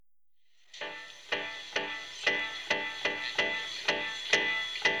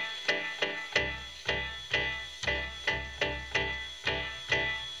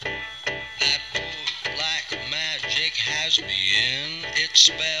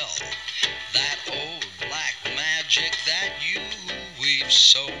spell, that old black magic that you weave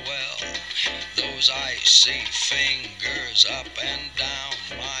so well. Those icy fingers up and down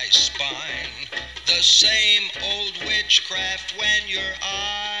my spine, the same old witchcraft when your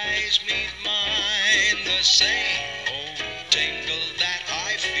eyes meet mine, the same old tingle that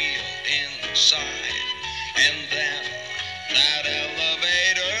I feel inside. And then that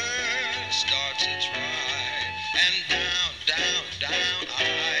elevator starts its ride, and down, down, down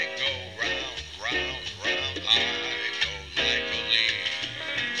I go, round, round, round I go, like a leaf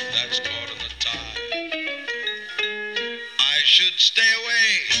that's caught in the tide. I should stay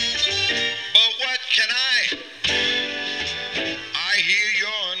away, but what can I? I hear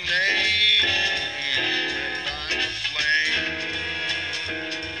your name, and I'm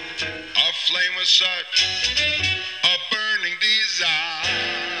a flame with such a burning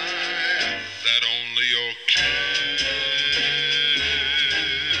desire that only your kiss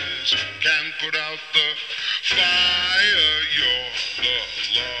can put out the fire. You're the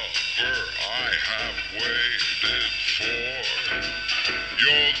lover I have waited for.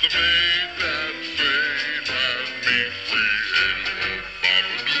 You're the maid that fate had me free in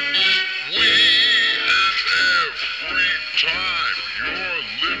Babadoo. We and every time your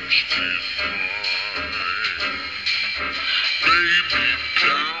lips meet mine, baby,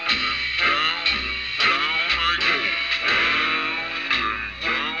 down and down and down I go,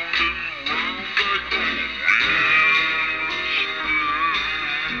 round and round and round I go.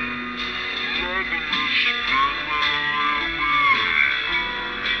 Loving the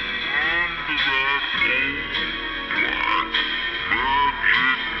spin that I am in, under that old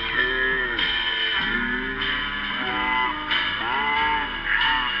black magic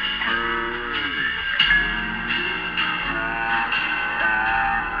pole.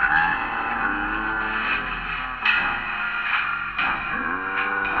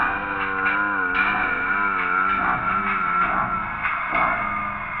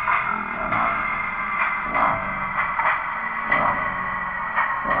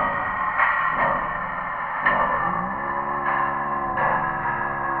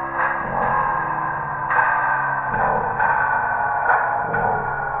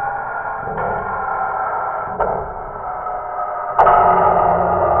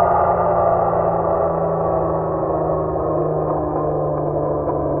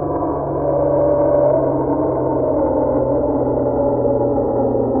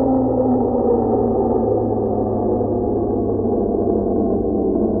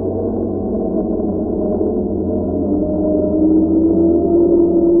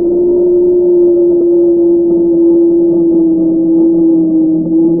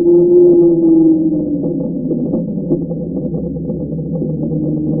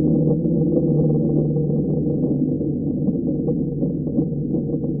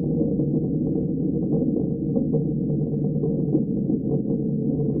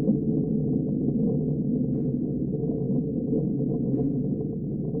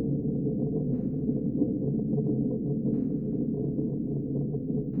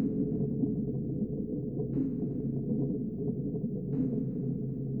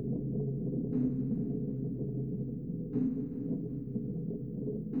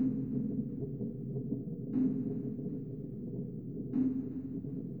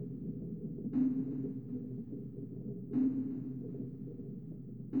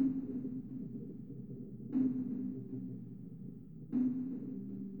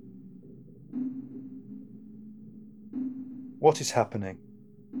 What is happening?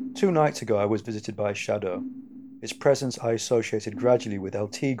 2 nights ago I was visited by a shadow. Its presence I associated gradually with El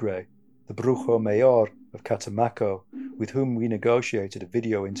Tigre, the Brujo Mayor of Catemaco, with whom we negotiated a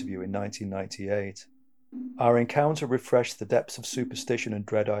video interview in 1998. Our encounter refreshed the depths of superstition and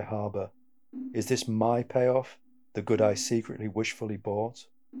dread I harbour. Is this my payoff, the good I secretly wishfully bought?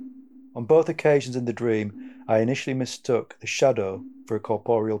 On both occasions in the dream, I initially mistook the shadow for a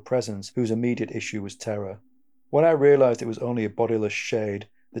corporeal presence whose immediate issue was terror. When I realised it was only a bodiless shade,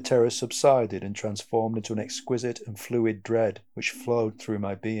 the terror subsided and transformed into an exquisite and fluid dread which flowed through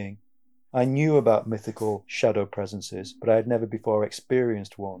my being. I knew about mythical shadow presences, but I had never before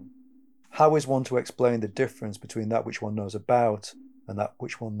experienced one. How is one to explain the difference between that which one knows about and that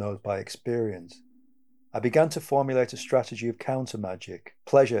which one knows by experience? I began to formulate a strategy of counter-magic.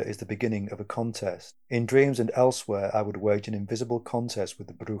 Pleasure is the beginning of a contest. In dreams and elsewhere I would wage an invisible contest with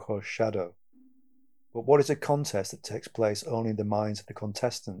the Brujo's shadow. But what is a contest that takes place only in the minds of the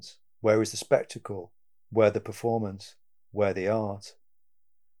contestants? Where is the spectacle? Where the performance? Where the art?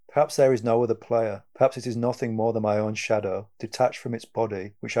 Perhaps there is no other player. Perhaps it is nothing more than my own shadow, detached from its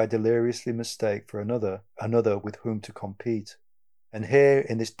body, which I deliriously mistake for another with whom to compete. And here,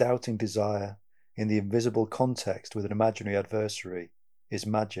 in this doubting desire, in the invisible context with an imaginary adversary, is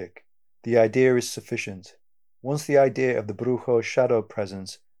magic. The idea is sufficient. Once the idea of the brujo's shadow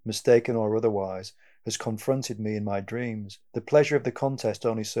presence, mistaken or otherwise, has confronted me in my dreams, the pleasure of the contest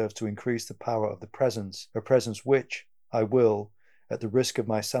only serves to increase the power of the presence, a presence which I will, at the risk of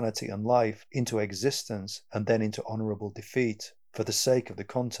my sanity and life, into existence and then into honourable defeat, for the sake of the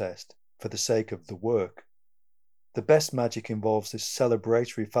contest, for the sake of the work. The best magic involves this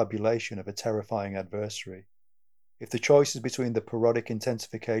celebratory fabulation of a terrifying adversary. If the choice is between the parodic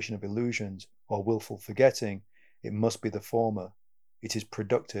intensification of illusions or willful forgetting, it must be the former. It is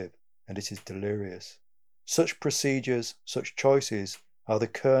productive and it is delirious. Such procedures, such choices, are the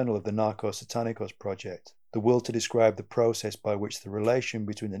kernel of the Narcos Satanicos project, the will to describe the process by which the relation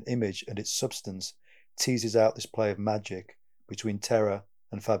between an image and its substance teases out this play of magic between terror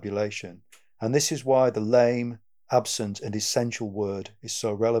and fabulation. And this is why the lame, absent and essential word is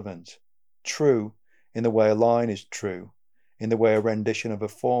so relevant. True, in the way a line is true, in the way a rendition of a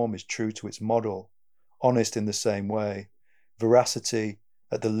form is true to its model, honest in the same way, veracity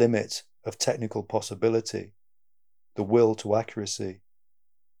at the limit of technical possibility, the will to accuracy.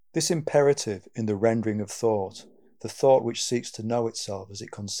 This imperative in the rendering of thought, the thought which seeks to know itself as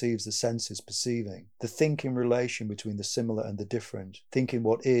it conceives the senses perceiving, the thinking relation between the similar and the different, thinking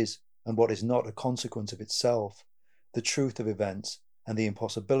what is and what is not a consequence of itself, the truth of events and the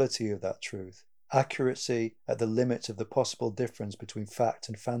impossibility of that truth, accuracy at the limit of the possible difference between fact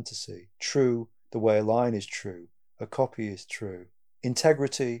and fantasy, true the way a line is true, a copy is true.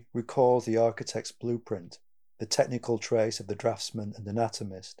 Integrity recalls the architect's blueprint, the technical trace of the draftsman and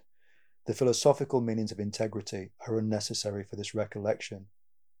anatomist. The philosophical meanings of integrity are unnecessary for this recollection.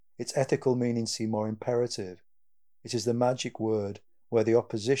 Its ethical meanings seem more imperative. It is the magic word where the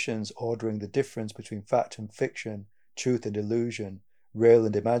oppositions ordering the difference between fact and fiction, truth and illusion, real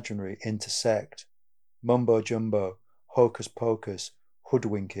and imaginary intersect. Mumbo jumbo, hocus pocus,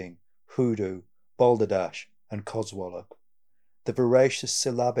 hoodwinking, hoodoo, balderdash, and codswallop. The voracious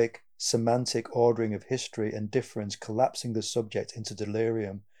syllabic, semantic ordering of history and difference collapsing the subject into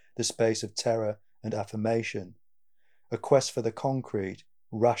delirium, the space of terror and affirmation. A quest for the concrete,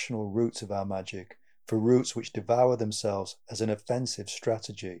 rational roots of our magic, for roots which devour themselves as an offensive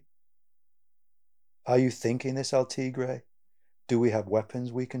strategy. Are you thinking this, Altigre? Do we have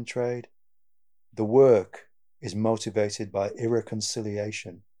weapons we can trade? The work is motivated by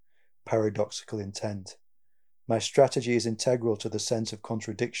irreconciliation, paradoxical intent. My strategy is integral to the sense of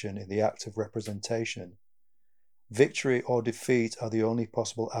contradiction in the act of representation. Victory or defeat are the only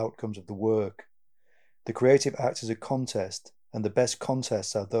possible outcomes of the work. The creative act is a contest, and the best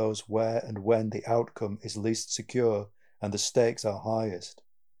contests are those where and when the outcome is least secure and the stakes are highest.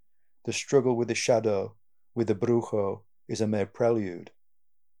 The struggle with the shadow, with the brujo, is a mere prelude.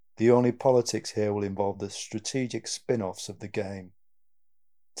 The only politics here will involve the strategic spin-offs of the game.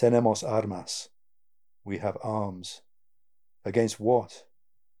 Tenemos armas. We have arms. Against what?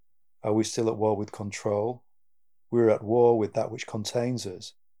 Are we still at war with control? We are at war with that which contains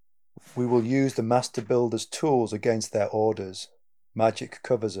us. We will use the master builder's tools against their orders. Magic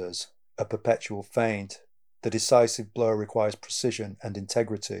covers us, a perpetual feint. The decisive blow requires precision and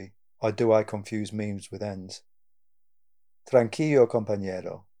integrity. Or do I confuse means with ends? Tranquillo,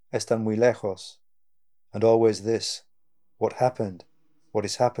 compañero. Están muy lejos. And always this. What happened? What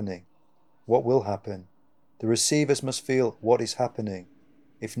is happening? What will happen? The receivers must feel what is happening.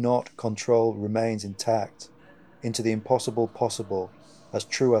 If not, control remains intact, into the impossible possible, as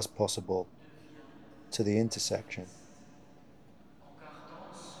true as possible, to the intersection. En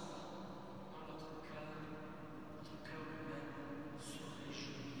gardant cela dans notre cœur humain se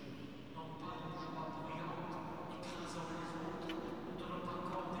réjouit, non pas d'une joie bruyante, écrasant les autres, ne donnant pas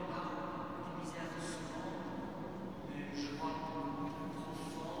corps des larmes et des misères de ce monde, mais une joie plus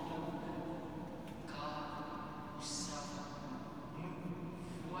profonde de nous-mêmes, car nous savons,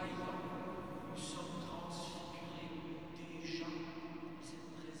 nous voyons, nous sommes transfigurés déjà de cette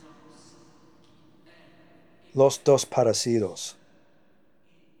présence qui est et Los fait dos et parecidos. seul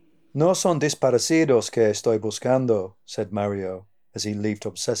et No son disparecidos que estoy buscando, said Mario, as he leafed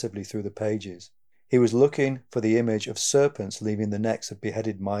obsessively through the pages. He was looking for the image of serpents leaving the necks of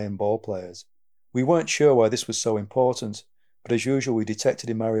beheaded Mayan ball players. We weren't sure why this was so important, but as usual we detected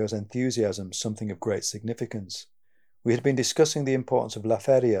in Mario's enthusiasm something of great significance. We had been discussing the importance of La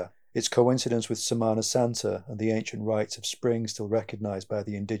Feria, its coincidence with Semana Santa and the ancient rites of spring still recognized by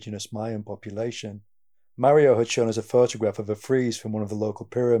the indigenous Mayan population. Mario had shown us a photograph of a frieze from one of the local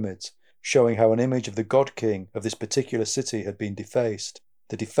pyramids, showing how an image of the god king of this particular city had been defaced.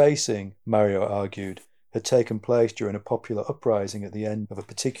 The defacing, Mario argued, had taken place during a popular uprising at the end of a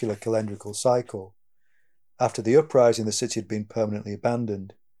particular calendrical cycle. After the uprising, the city had been permanently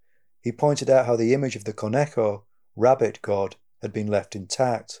abandoned. He pointed out how the image of the conejo, rabbit god, had been left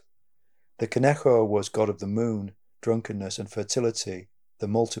intact. The conejo was god of the moon, drunkenness, and fertility, the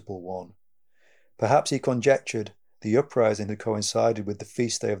multiple one. Perhaps he conjectured the uprising had coincided with the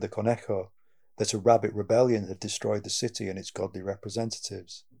feast day of the conejo, that a rabbit rebellion had destroyed the city and its godly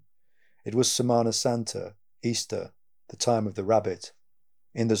representatives. It was Semana Santa, Easter, the time of the rabbit.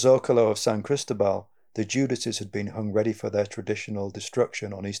 In the Zocalo of San Cristobal, the Judases had been hung ready for their traditional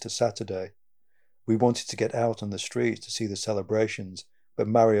destruction on Easter Saturday. We wanted to get out on the streets to see the celebrations, but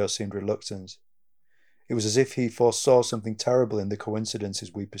Mario seemed reluctant. It was as if he foresaw something terrible in the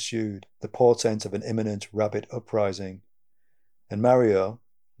coincidences we pursued, the portent of an imminent rabbit uprising. And Mario,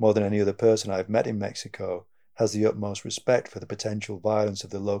 more than any other person I have met in Mexico, has the utmost respect for the potential violence of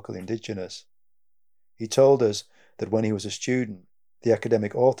the local indigenous. He told us that when he was a student, the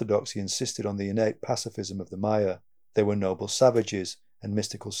academic orthodoxy insisted on the innate pacifism of the Maya. They were noble savages and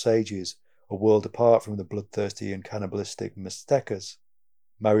mystical sages, a world apart from the bloodthirsty and cannibalistic Mixtecas.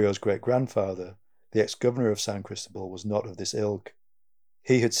 Mario's great-grandfather, the ex-governor of San Cristobal, was not of this ilk.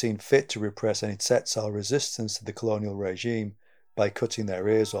 He had seen fit to repress any Tzetzal resistance to the colonial regime by cutting their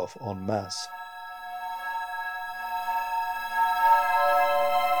ears off en masse.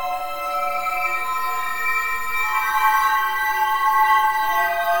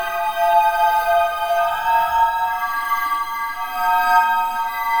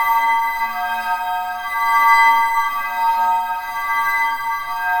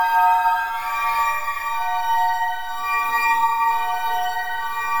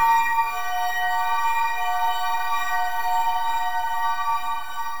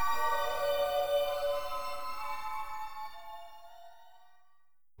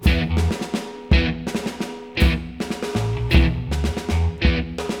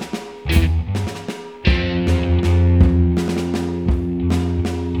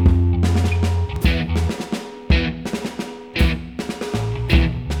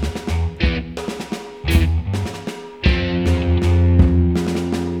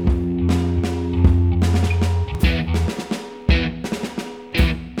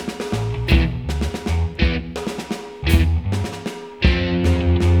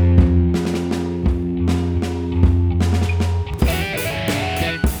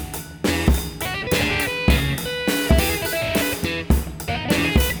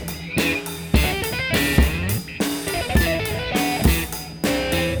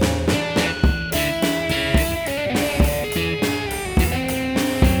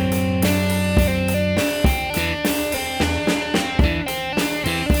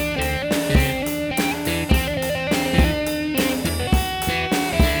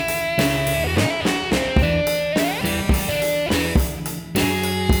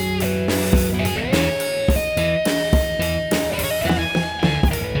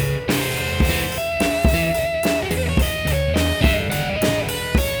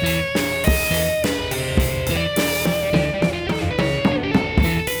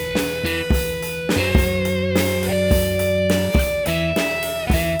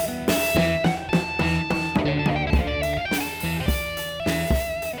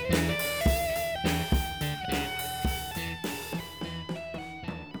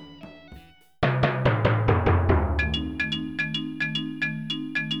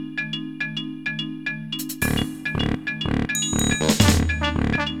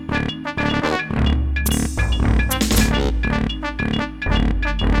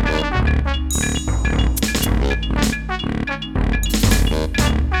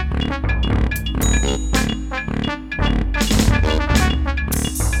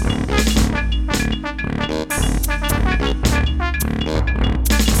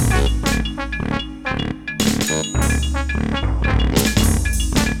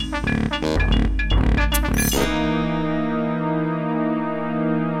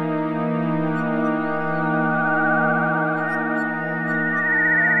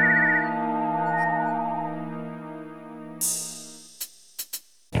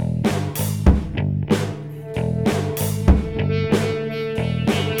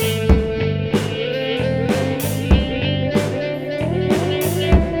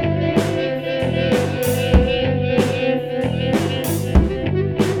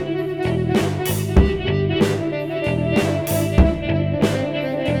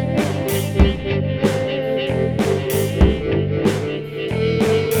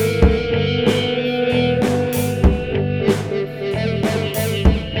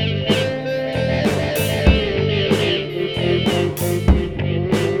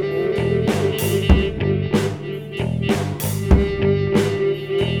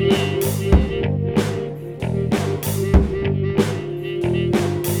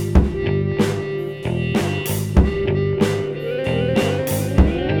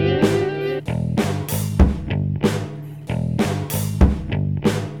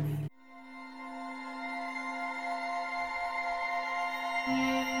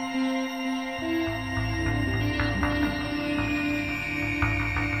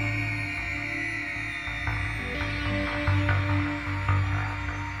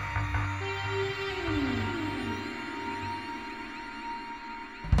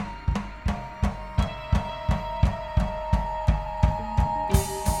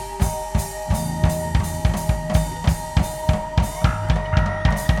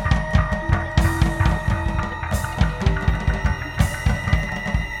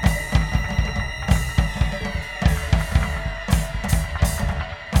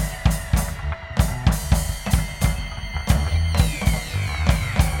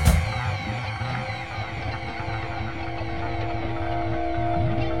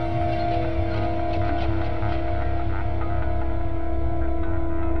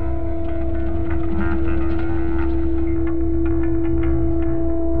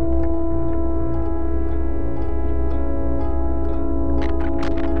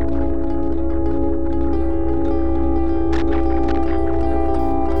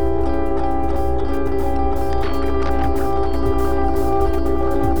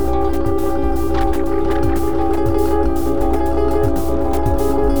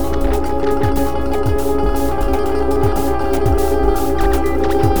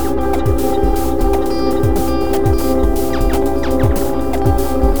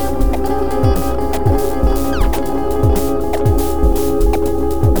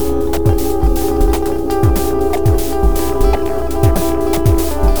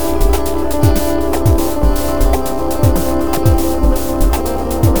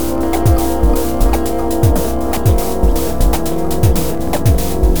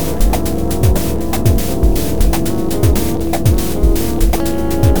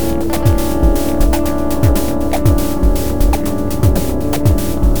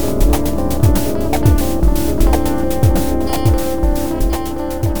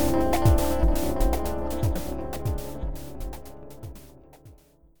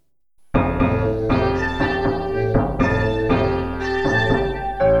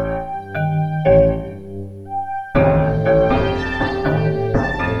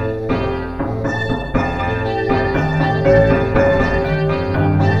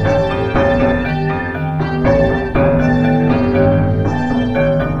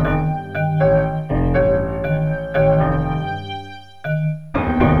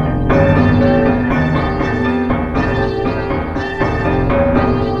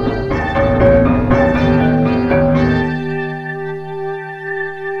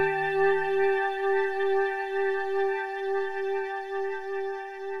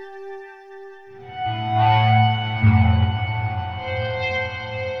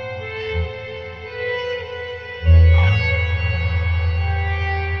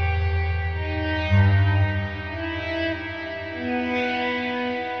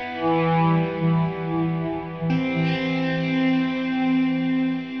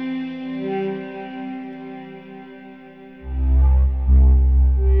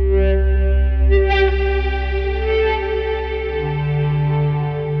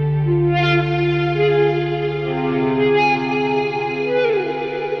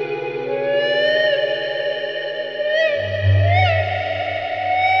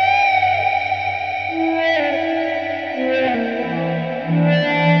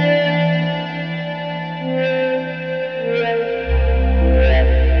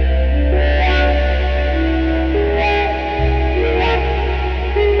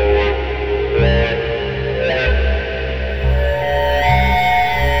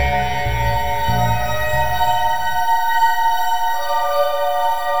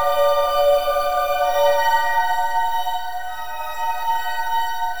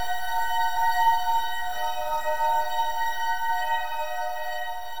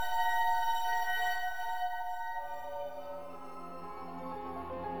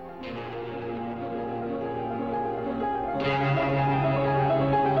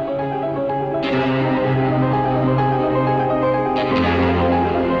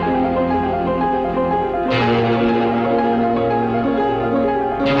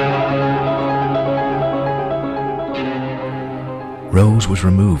 Rose was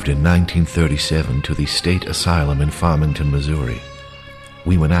removed in 1937 to the State Asylum in Farmington, Missouri.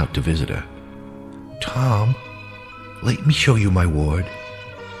 We went out to visit her. "Tom, let me show you my ward."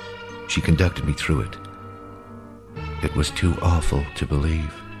 She conducted me through it. It was too awful to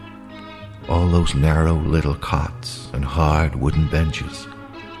believe. All those narrow little cots and hard wooden benches.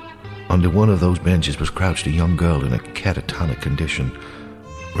 Under one of those benches was crouched a young girl in a catatonic condition.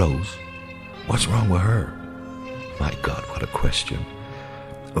 Rose, what's wrong with her? My God, what a question.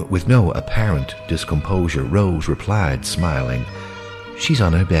 With no apparent discomposure, Rose replied, smiling, "She's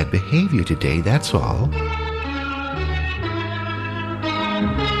on her bad behavior today, that's all."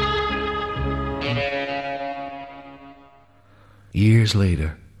 Years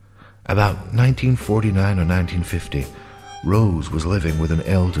later, about 1949 or 1950, Rose was living with an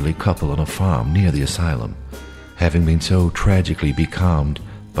elderly couple on a farm near the asylum, having been so tragically becalmed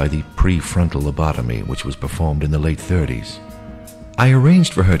by the prefrontal lobotomy which was performed in the late 30s. I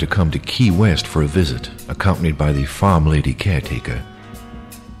arranged for her to come to Key West for a visit, accompanied by the farm lady caretaker.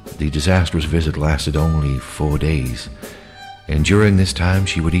 The disastrous visit lasted only 4 days, and during this time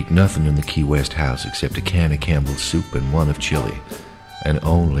she would eat nothing in the Key West house except a can of Campbell's soup and one of chili, and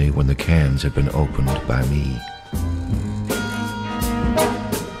only when the cans had been opened by me.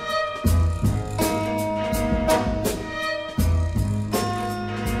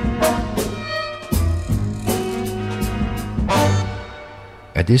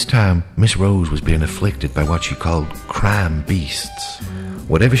 At this time, Miss Rose was being afflicted by what she called crime beasts.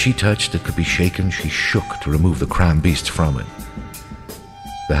 Whatever she touched that could be shaken, she shook to remove the crime beasts from it.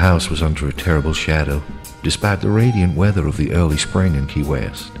 The house was under a terrible shadow, despite the radiant weather of the early spring in Key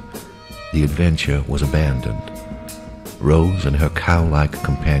West. The adventure was abandoned. Rose and her cow-like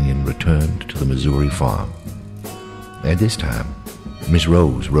companion returned to the Missouri farm. At this time, Miss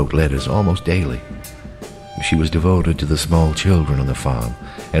Rose wrote letters almost daily. She was devoted to the small children on the farm,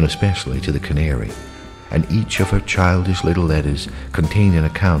 and especially to the canary, and each of her childish little letters contained an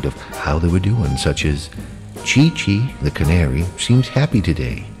account of how they were doing, such as, "Chi-Chi, the canary, seems happy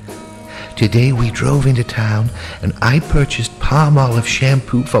today. Today we drove into town, and I purchased palm olive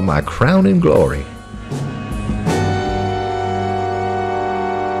shampoo for my crowning glory."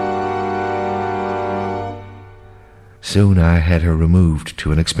 Soon I had her removed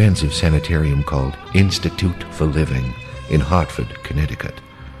to an expensive sanitarium called Institute for Living in Hartford, Connecticut.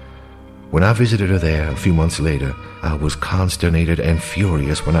 When I visited her there a few months later, I was consternated and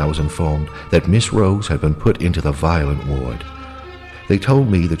furious when I was informed that Miss Rose had been put into the violent ward. They told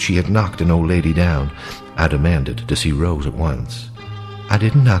me that she had knocked an old lady down. I demanded to see Rose at once. "I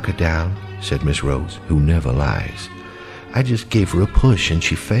didn't knock her down," said Miss Rose, who never lies. "I just gave her a push and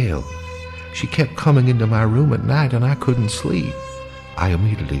she fell. She kept coming into my room at night and I couldn't sleep." I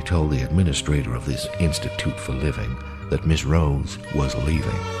immediately told the administrator of this Institute for Living that Miss Rose was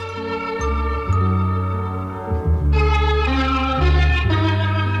leaving.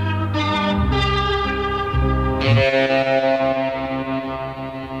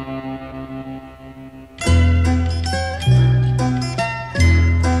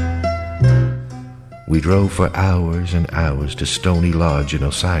 We drove for hours and hours to Stony Lodge in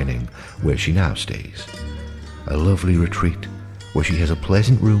Ossining, where she now stays. A lovely retreat where she has a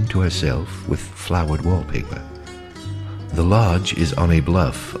pleasant room to herself with flowered wallpaper. The lodge is on a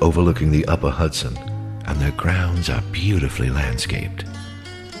bluff overlooking the upper Hudson, and their grounds are beautifully landscaped.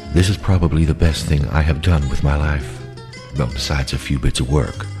 This is probably the best thing I have done with my life, well, besides a few bits of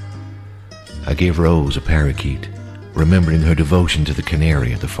work. I gave Rose a parakeet, remembering her devotion to the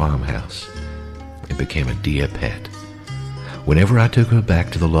canary at the farmhouse. It became a dear pet. Whenever I took her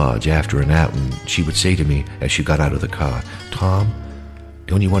back to the lodge after an outing, she would say to me as she got out of the car, "Tom,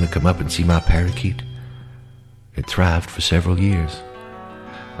 don't you want to come up and see my parakeet?" It thrived for several years.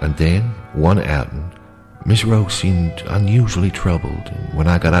 And then, one outing, Miss Rose seemed unusually troubled, and when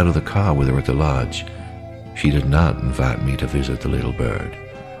I got out of the car with her at the lodge, she did not invite me to visit the little bird.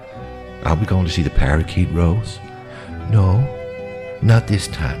 "Are we going to see the parakeet, Rose?" "No, not this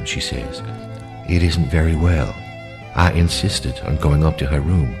time," she says. "It isn't very well." I insisted on going up to her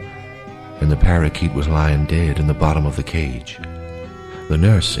room, and the parakeet was lying dead in the bottom of the cage. The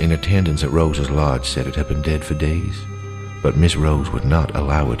nurse in attendance at Rose's lodge said it had been dead for days, but Miss Rose would not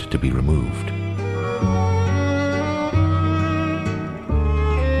allow it to be removed.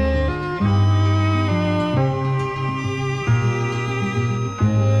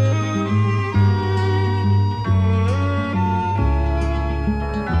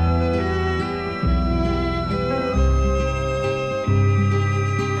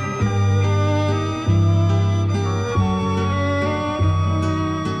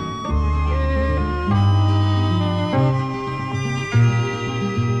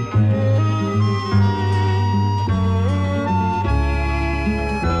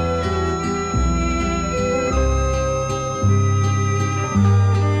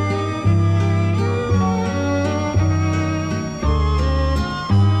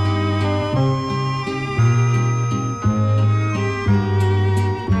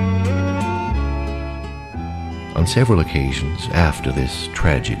 several occasions after this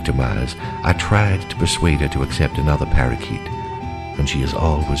tragic demise, I tried to persuade her to accept another parakeet, and she has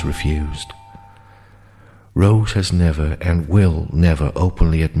always refused. Rose has never and will never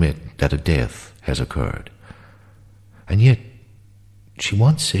openly admit that a death has occurred. And yet, she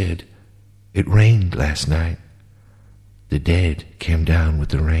once said, "It rained last night. The dead came down with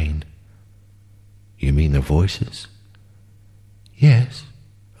the rain." You mean their voices? Yes,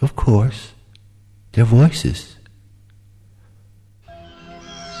 of course. Their voices.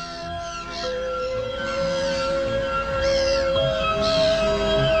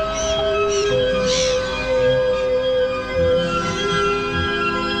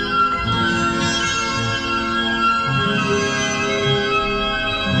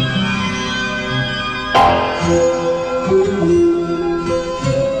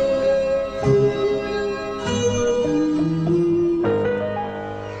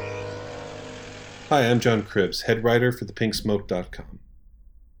 Hi, I'm John Cribbs, head writer for thepinksmoke.com.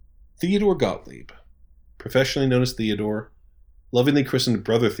 Theodore Gottlieb, professionally known as Theodore, lovingly christened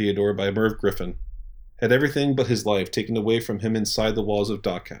Brother Theodore by Merv Griffin, had everything but his life taken away from him inside the walls of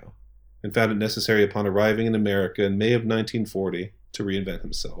Dachau, and found it necessary upon arriving in America in May of 1940 to reinvent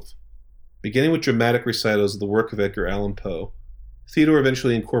himself. Beginning with dramatic recitals of the work of Edgar Allan Poe, Theodore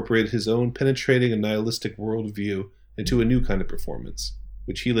eventually incorporated his own penetrating and nihilistic worldview into a new kind of performance,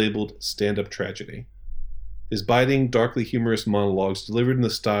 which he labeled stand-up tragedy. His biting, darkly humorous monologues delivered in the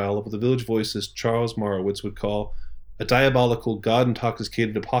style of what the Village Voice's Charles Marowitz would call a diabolical,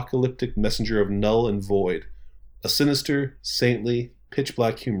 God-intoxicated apocalyptic messenger of null and void, a sinister, saintly,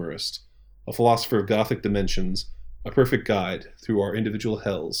 pitch-black humorist, a philosopher of Gothic dimensions, a perfect guide through our individual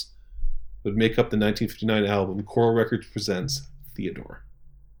hells, would make up the 1959 album Coral Records Presents Theodore.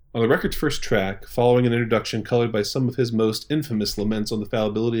 On the record's first track, following an introduction colored by some of his most infamous laments on the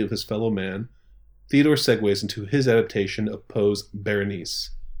fallibility of his fellow man, Theodore segues into his adaptation of Poe's Berenice.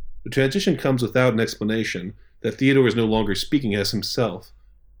 The transition comes without an explanation that Theodore is no longer speaking as himself.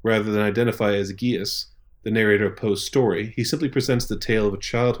 Rather than identify as Aegeus, the narrator of Poe's story, he simply presents the tale of a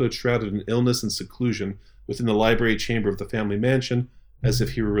childhood shrouded in illness and seclusion within the library chamber of the family mansion, as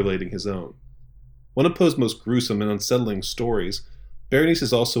if he were relating his own. One of Poe's most gruesome and unsettling stories, Berenice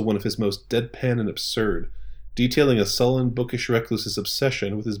is also one of his most deadpan and absurd, detailing a sullen, bookish recluse's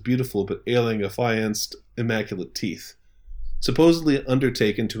obsession with his beautiful but ailing, affianced, immaculate teeth. Supposedly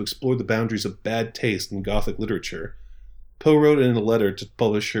undertaken to explore the boundaries of bad taste in Gothic literature, Poe wrote in a letter to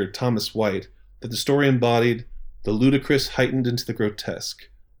publisher Thomas White that the story embodied the ludicrous heightened into the grotesque,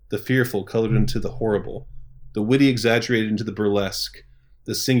 the fearful colored into the horrible, the witty exaggerated into the burlesque,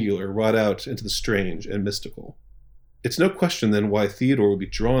 the singular wrought out into the strange and mystical. It's no question, then, why Theodore would be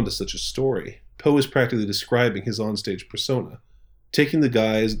drawn to such a story. Poe is practically describing his onstage persona, taking the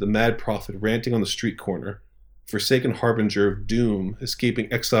guise of the mad prophet ranting on the street corner, forsaken harbinger of doom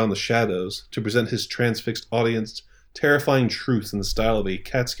escaping exile in the shadows, to present his transfixed audience terrifying truth in the style of a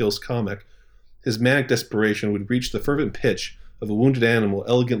Catskills comic. His manic desperation would reach the fervent pitch of a wounded animal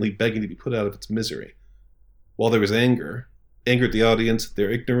elegantly begging to be put out of its misery. While there was anger at the audience at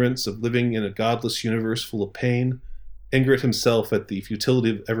their ignorance of living in a godless universe full of pain, anger at himself at the futility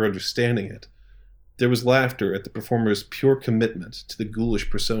of ever understanding it. There was laughter at the performer's pure commitment to the ghoulish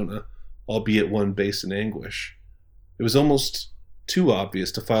persona, albeit one based in anguish. It was almost too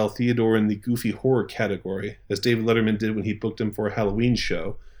obvious to file Theodore in the goofy horror category, as David Letterman did when he booked him for a Halloween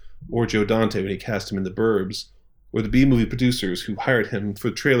show, or Joe Dante when he cast him in The Burbs, or the B-movie producers who hired him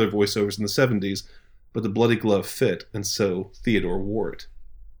for trailer voiceovers in the 70s, but the bloody glove fit, and so Theodore wore it.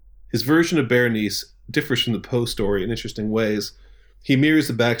 His version of Berenice differs from the Poe story in interesting ways. He mirrors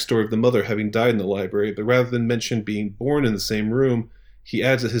the backstory of the mother having died in the library, but rather than mention being born in the same room, he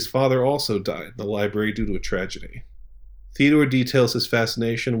adds that his father also died in the library due to a tragedy. Theodore details his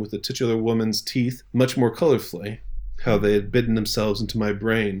fascination with the titular woman's teeth much more colorfully, how they had bitten themselves into my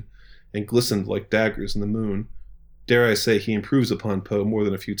brain and glistened like daggers in the moon. Dare I say he improves upon Poe more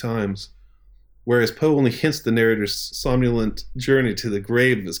than a few times. Whereas Poe only hints the narrator's somnolent journey to the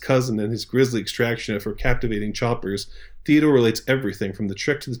grave of his cousin and his grisly extraction of her captivating choppers, Theodore relates everything from the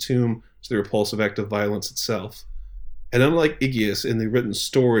trek to the tomb to the repulsive act of violence itself. And unlike Aegeus in the written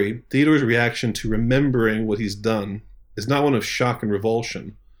story, Theodore's reaction to remembering what he's done is not one of shock and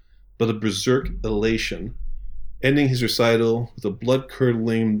revulsion, but a berserk elation, ending his recital with a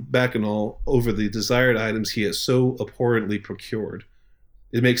blood-curdling bacchanal over the desired items he has so abhorrently procured.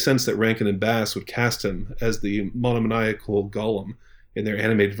 It makes sense that Rankin and Bass would cast him as the monomaniacal Gollum in their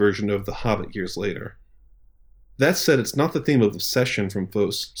animated version of The Hobbit years later. That said, it's not the theme of obsession from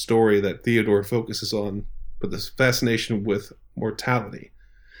Poe's story that Theodore focuses on, but this fascination with mortality.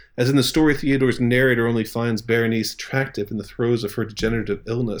 As in the story, Theodore's narrator only finds Berenice attractive in the throes of her degenerative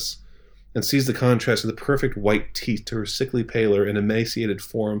illness, and sees the contrast of the perfect white teeth to her sickly pallor and emaciated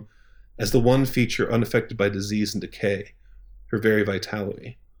form as the one feature unaffected by disease and decay, her very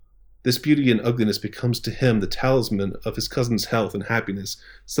vitality. This beauty and ugliness becomes to him the talisman of his cousin's health and happiness,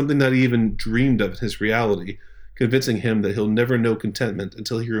 something not even dreamed of in his reality, convincing him that he'll never know contentment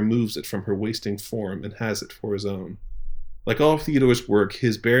until he removes it from her wasting form and has it for his own. Like all of Theodore's work,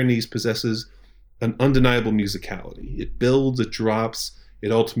 his Berenice possesses an undeniable musicality. It builds, it drops,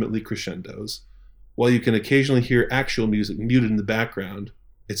 it ultimately crescendos. While you can occasionally hear actual music muted in the background,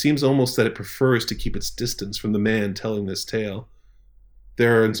 it seems almost that it prefers to keep its distance from the man telling this tale.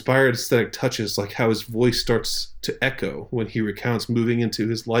 There are inspired aesthetic touches like how his voice starts to echo when he recounts moving into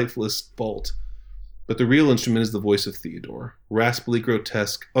his lifeless vault. But the real instrument is the voice of Theodore, raspily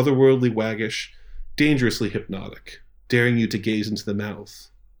grotesque, otherworldly waggish, dangerously hypnotic, daring you to gaze into the mouth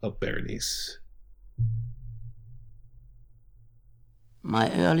of Berenice.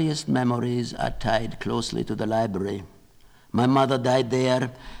 My earliest memories are tied closely to the library. My mother died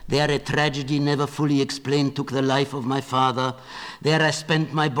there. There a tragedy never fully explained took the life of my father. There I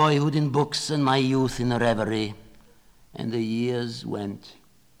spent my boyhood in books and my youth in reverie. And the years went.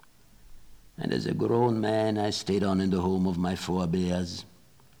 And as a grown man, I stayed on in the home of my forebears.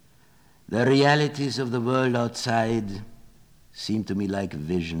 The realities of the world outside seemed to me like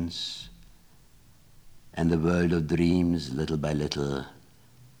visions. And the world of dreams, little by little,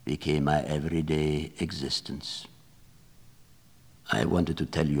 became my everyday existence. I wanted to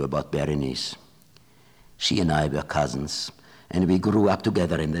tell you about Berenice. She and I were cousins, and we grew up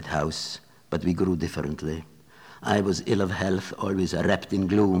together in that house, but we grew differently. I was ill of health, always wrapped in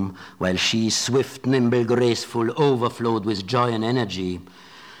gloom, while she, swift, nimble, graceful, overflowed with joy and energy.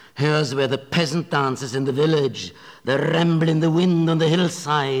 Hers were the peasant dances in the village, the ramble in the wind on the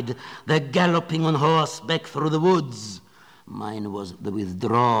hillside, the galloping on horseback through the woods. Mine was the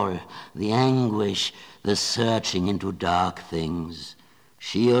withdrawal, the anguish, the searching into dark things.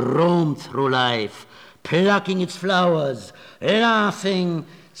 She roamed through life, plucking its flowers, laughing,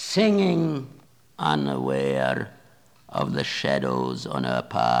 singing, unaware of the shadows on her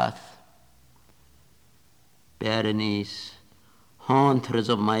path. Berenice, hauntress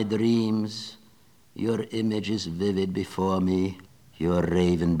of my dreams, your image is vivid before me, your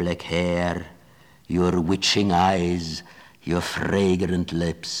raven black hair, your witching eyes, your fragrant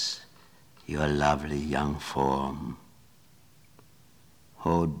lips, your lovely young form.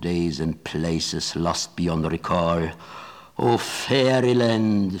 Oh, days and places lost beyond recall, oh,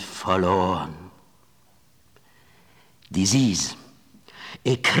 fairyland forlorn. Disease,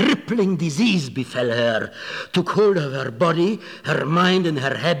 a crippling disease befell her, took hold of her body, her mind and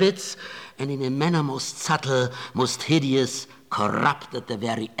her habits, and in a manner most subtle, most hideous, corrupted the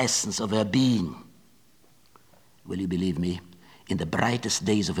very essence of her being. Will you believe me? In the brightest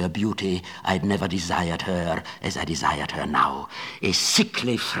days of her beauty, I'd never desired her as I desired her now. A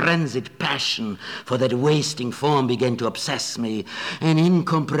sickly, frenzied passion for that wasting form began to obsess me, an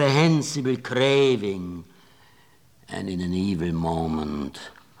incomprehensible craving. And in an evil moment,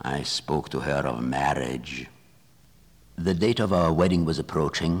 I spoke to her of marriage. The date of our wedding was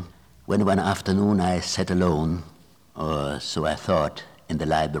approaching, when one afternoon I sat alone, or so I thought, in the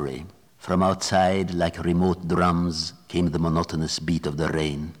library. From outside, like remote drums, came the monotonous beat of the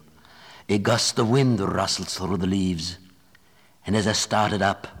rain. A gust of wind rustled through the leaves, and as I started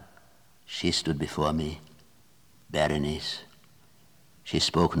up, she stood before me, Berenice. She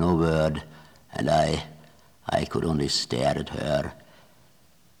spoke no word, and I could only stare at her.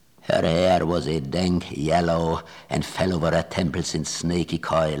 Her hair was a dank yellow and fell over her temples in snaky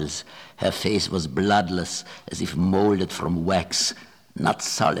coils. Her face was bloodless, as if molded from wax, not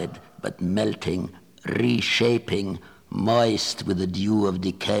solid, but melting, reshaping, moist with the dew of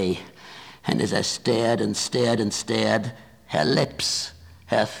decay. And as I stared and stared and stared, her lips,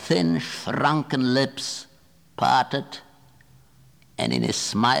 her thin, shrunken lips, parted, and in a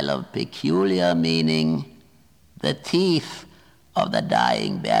smile of peculiar meaning, the teeth of the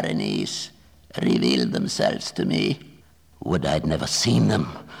dying Berenice revealed themselves to me. Would I'd never seen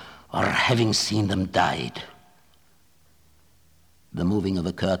them, or having seen them died. The moving of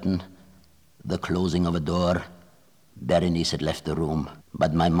a curtain, the closing of a door, Berenice had left the room,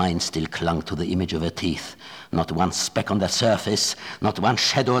 but my mind still clung to the image of her teeth. Not one speck on their surface, not one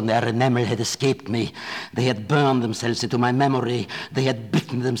shadow on their enamel had escaped me. They had burned themselves into my memory. They had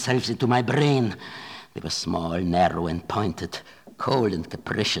bitten themselves into my brain. They were small, narrow, and pointed, Cold and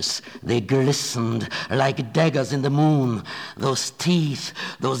capricious, they glistened like daggers in the moon. Those teeth,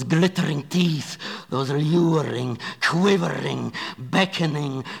 those glittering teeth, those luring, quivering,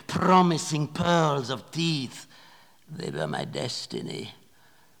 beckoning, promising pearls of teeth. They were my destiny.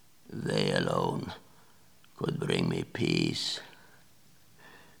 They alone could bring me peace.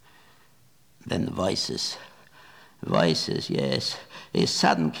 Then voices. Voices, yes. A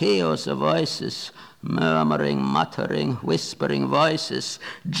sudden chaos of voices. Murmuring, muttering, whispering voices.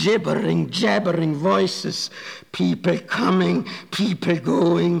 Gibbering, jabbering voices. People coming, people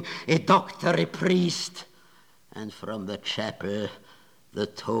going. A doctor, a priest. And from the chapel, the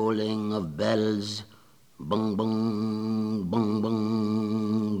tolling of bells. Bung, bung, bung,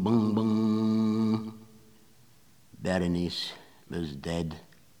 bung, bung, bung. Berenice was dead.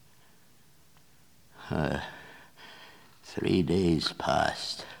 3 days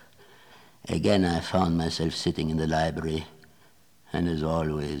passed. Again I found myself sitting in the library, and as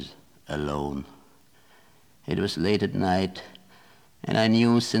always, alone. It was late at night, and I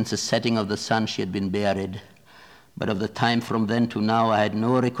knew since the setting of the sun she had been buried, but of the time from then to now I had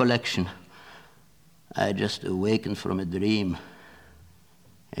no recollection. I had just awakened from a dream,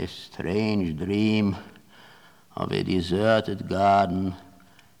 a strange dream of a deserted garden,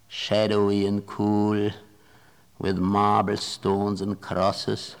 shadowy and cool, with marble stones and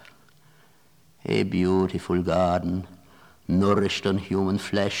crosses. A beautiful garden, nourished on human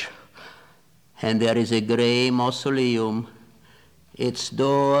flesh. And there is a grey mausoleum. Its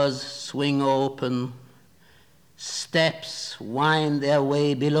doors swing open. Steps wind their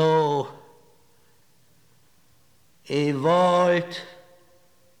way below. A vault,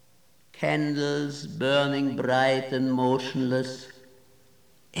 candles burning bright and motionless.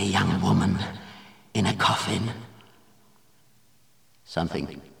 A young woman in a coffin.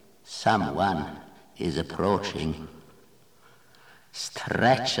 Someone is approaching.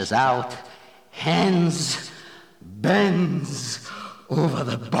 Stretches out, hands, bends over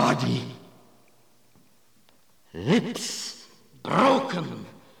the body. Lips broken,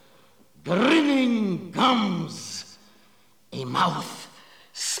 grinning gums, a mouth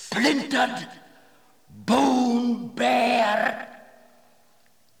splintered, bone bare.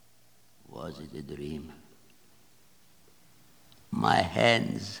 Was it a dream? My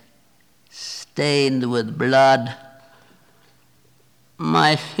hands stained with blood,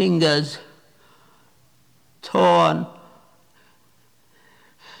 my fingers torn,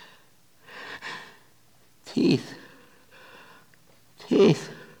 teeth, here,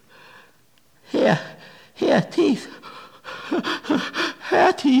 teeth,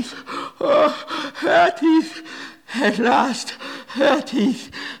 her teeth, oh, her teeth, at last, her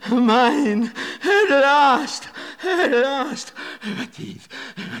teeth, mine, at last, her teeth,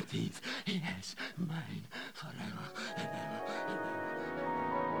 yes, mine, forever and ever.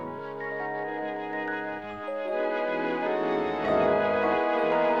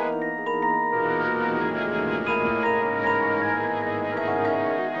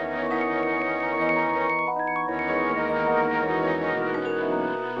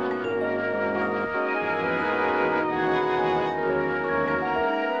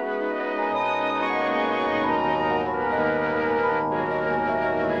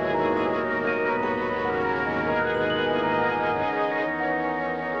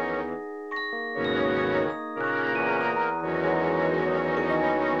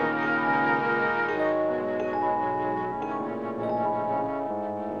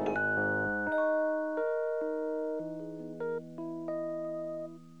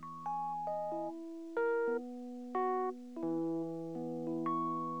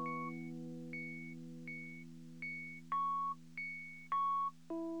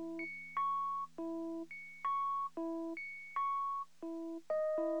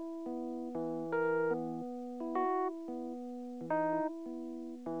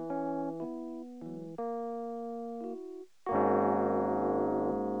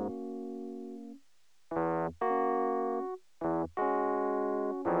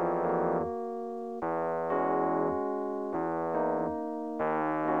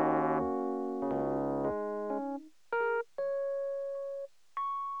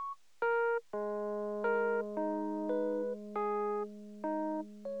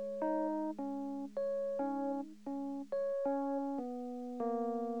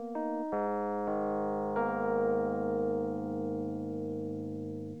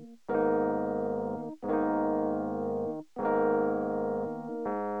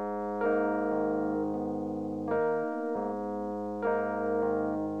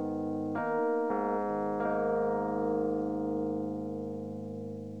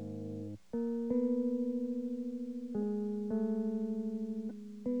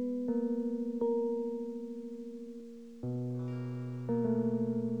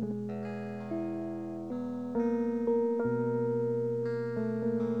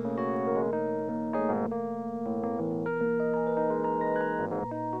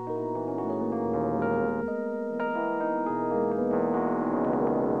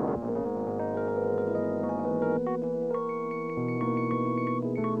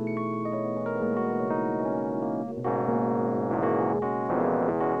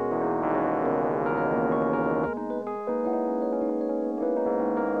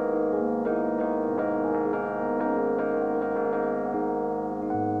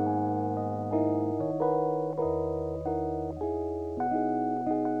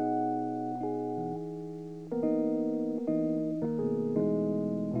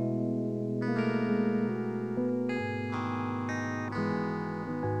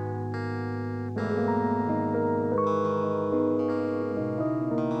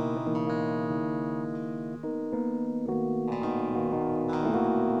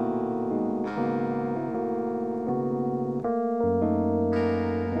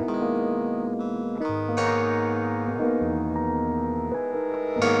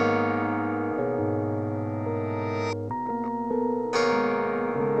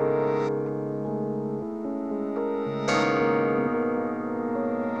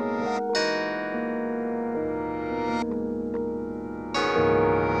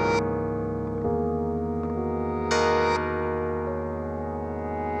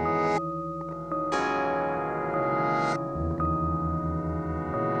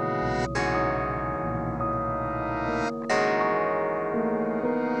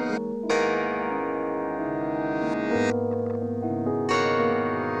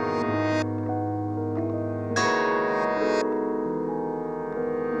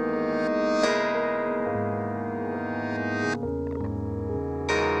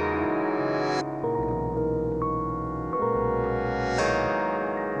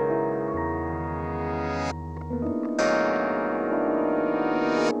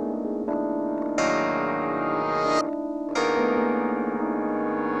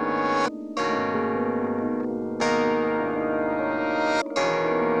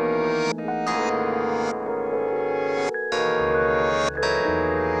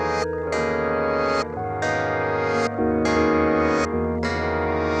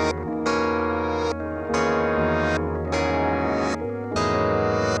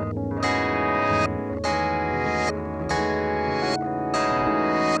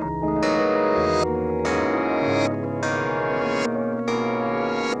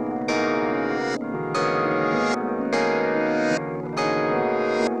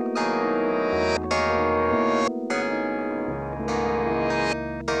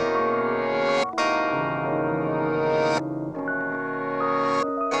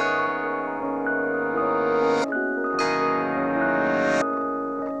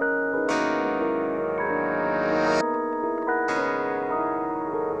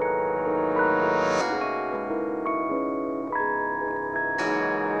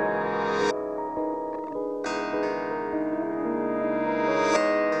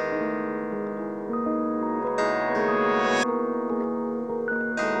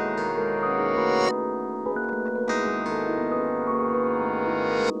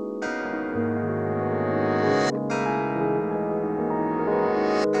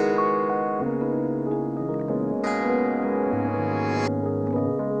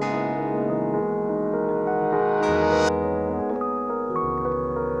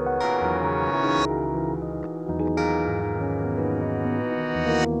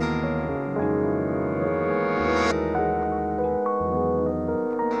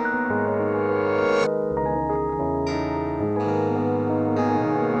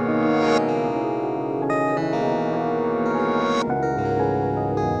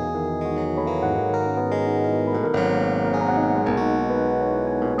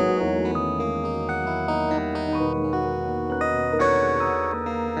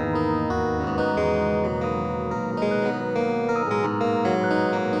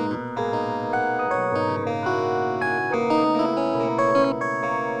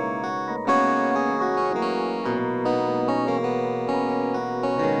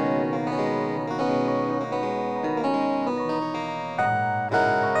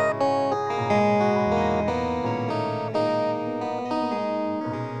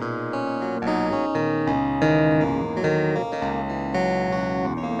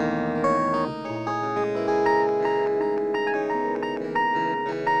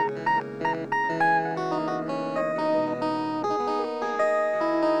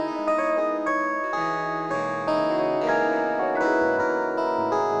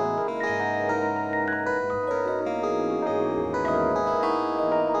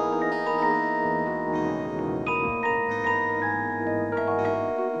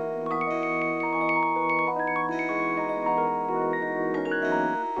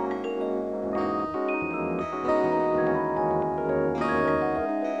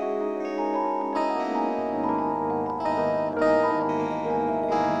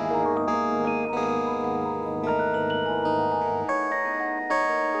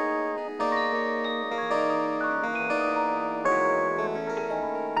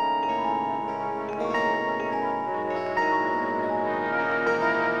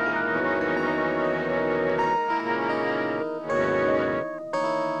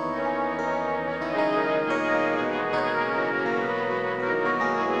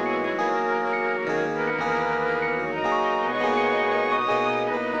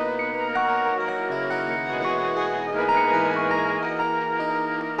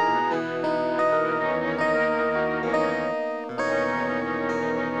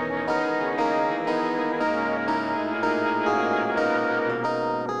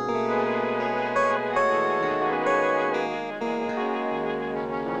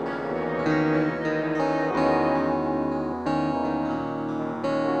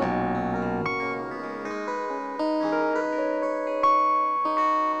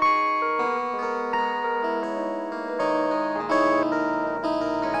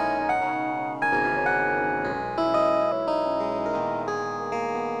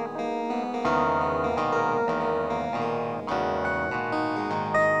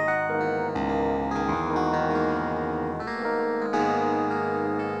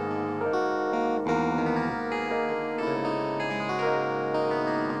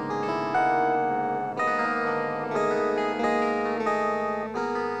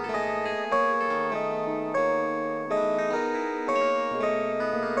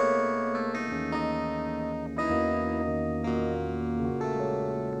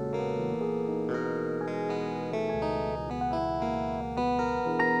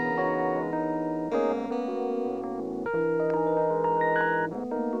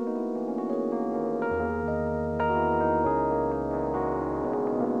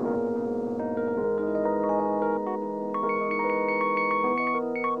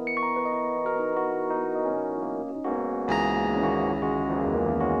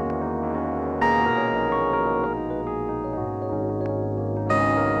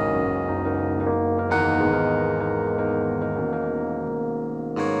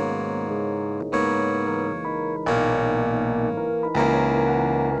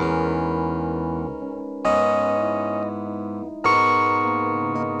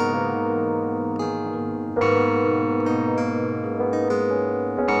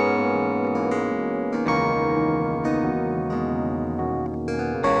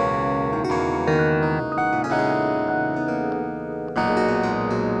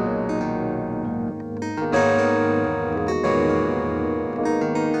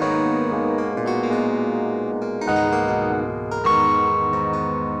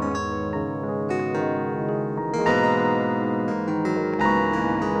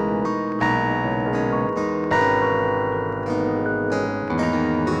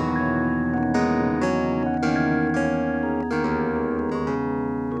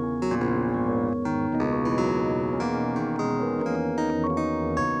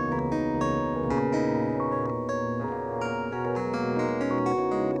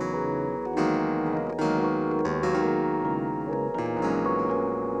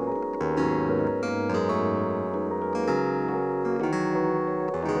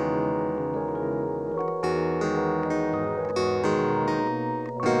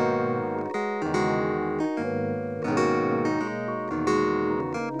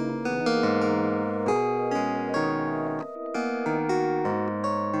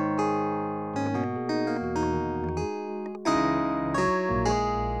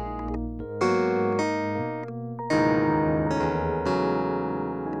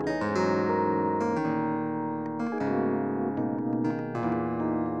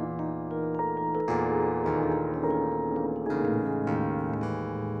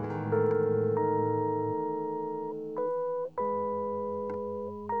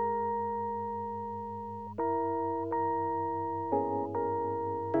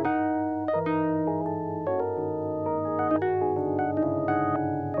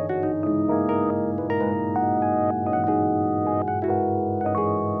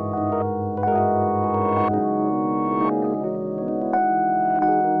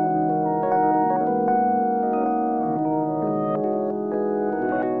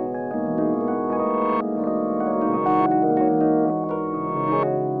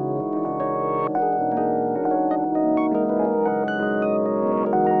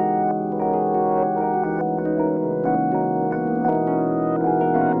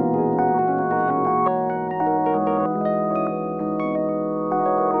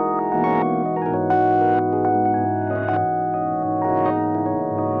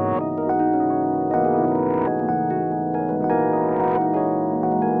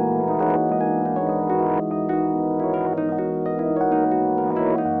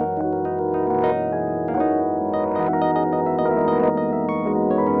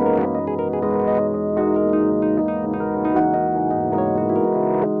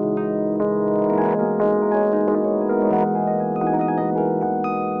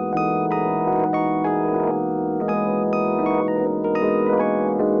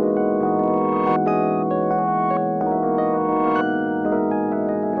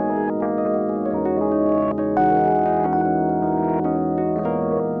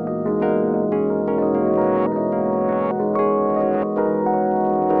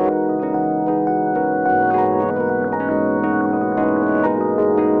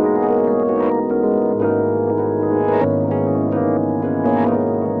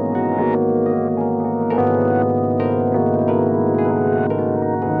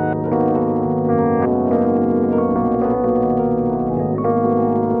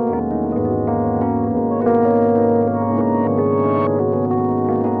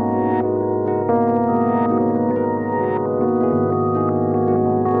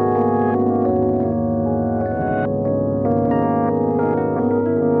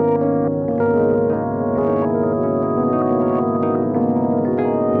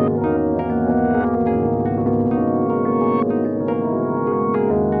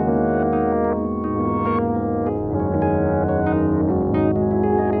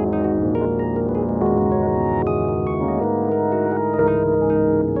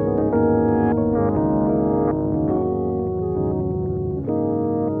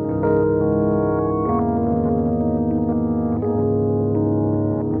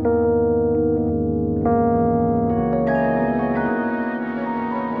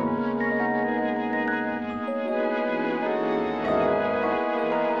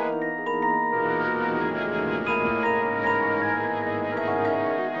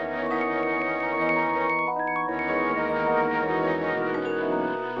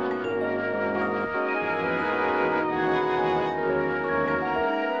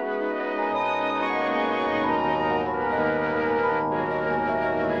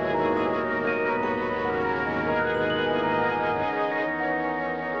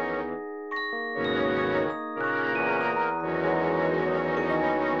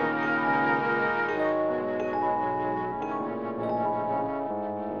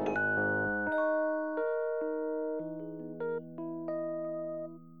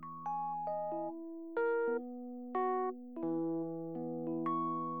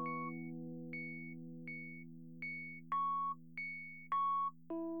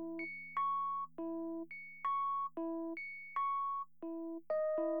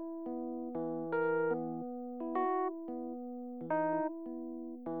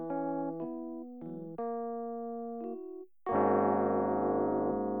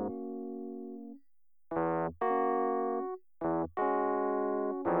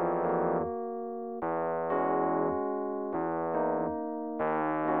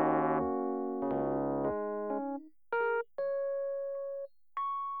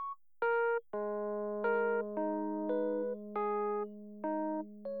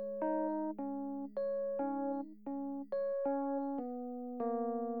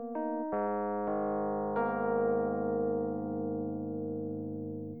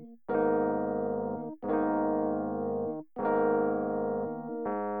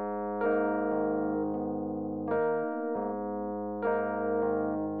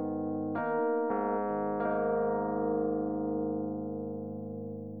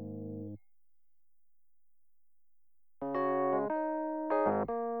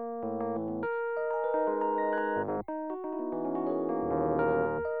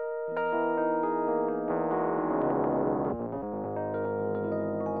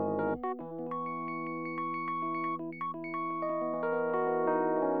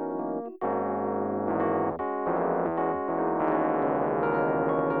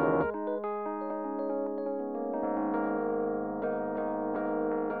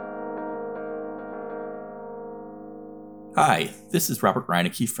 Hi, this is Robert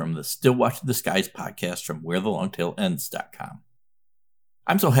Reinecke from the Still Watching the Skies podcast from WhereTheLongTailEnds.com.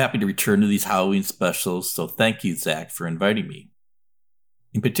 I'm so happy to return to these Halloween specials, so thank you, Zach, for inviting me.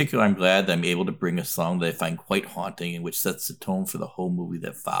 In particular, I'm glad that I'm able to bring a song that I find quite haunting and which sets the tone for the whole movie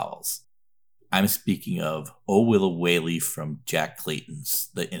that follows. I'm speaking of O Willow Waly from Jack Clayton's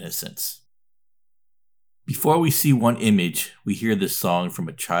The Innocents. Before we see one image, we hear this song from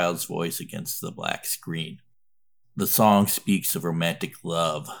a child's voice against the black screen. The song speaks of romantic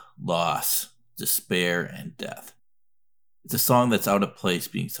love, loss, despair, and death. It's a song that's out of place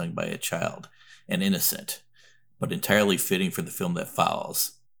being sung by a child, and innocent, but entirely fitting for the film that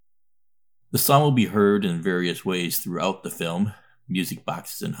follows. The song will be heard in various ways throughout the film, music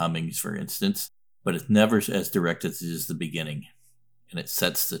boxes and hummings for instance, but it's never as direct as it is the beginning, and it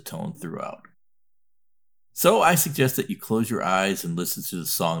sets the tone throughout. So I suggest that you close your eyes and listen to the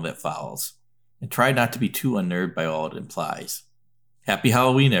song that follows, and try not to be too unnerved by all it implies. Happy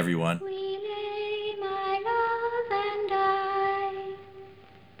Halloween, everyone! We lay, my love and I,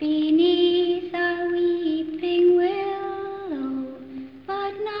 beneath a weeping willow,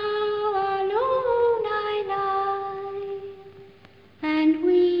 but now alone I lie, and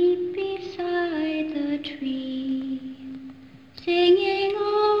weep beside the tree, singing,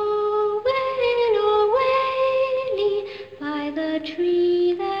 oh, willow, waly, by the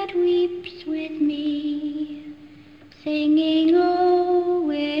tree that weeps with me, singing, oh,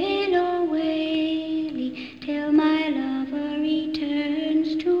 willow, waly, till my lover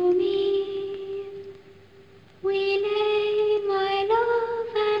returns to me. We lay, my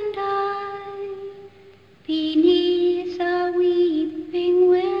love and I, beneath a weeping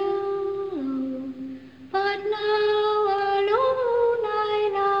willow, but now alone I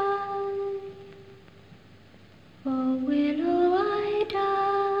lie. Oh, willow, I die.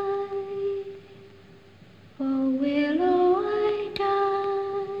 Oh, willow, I die.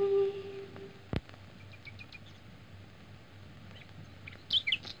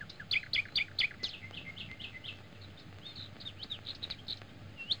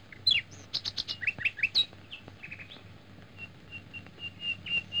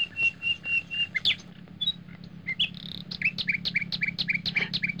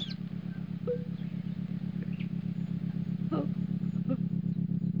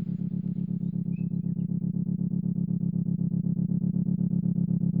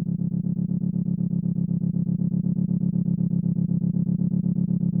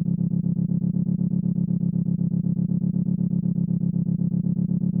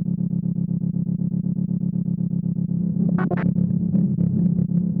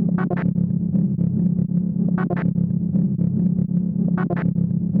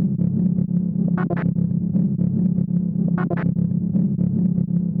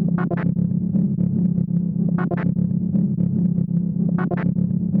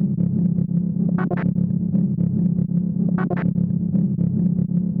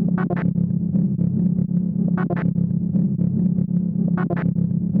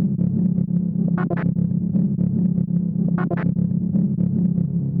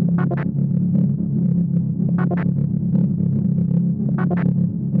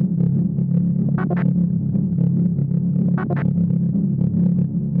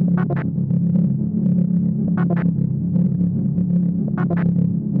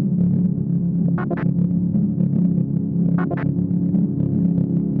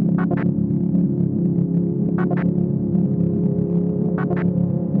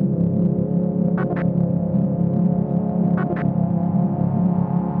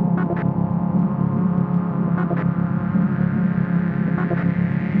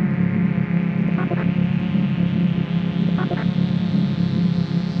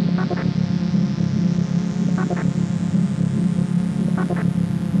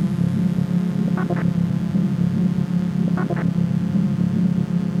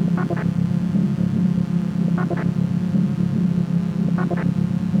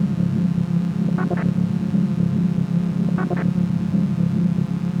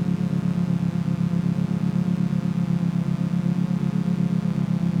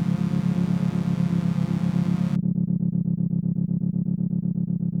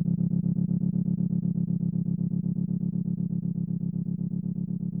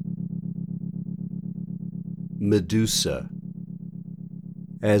 Medusa.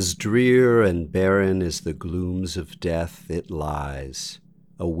 As drear and barren as the glooms of death it lies,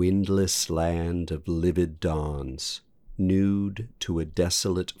 a windless land of livid dawns, nude to a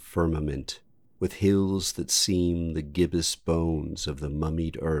desolate firmament, with hills that seem the gibbous bones of the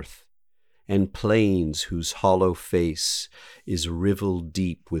mummied earth, and plains whose hollow face is riveled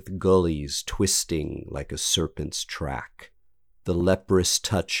deep with gullies twisting like a serpent's track. The leprous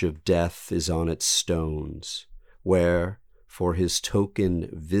touch of death is on its stones, where, for his token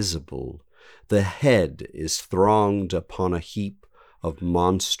visible, the head is thronged upon a heap of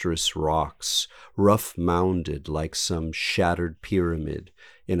monstrous rocks, rough-mounded like some shattered pyramid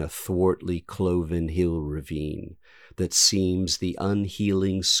in a thwartly cloven hill ravine that seems the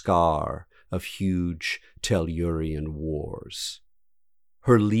unhealing scar of huge Tellurian wars.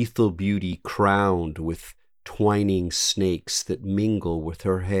 Her lethal beauty crowned with twining snakes that mingle with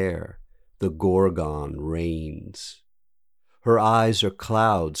her hair, the Gorgon reigns. Her eyes are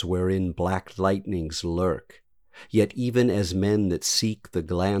clouds wherein black lightnings lurk, yet even as men that seek the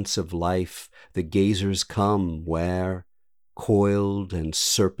glance of life, the gazers come where, coiled and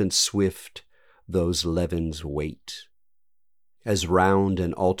serpent-swift, those levins wait. As round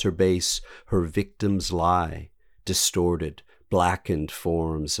an altar base her victims lie, distorted, blackened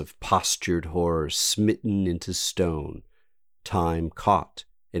forms of postured horror smitten into stone, time caught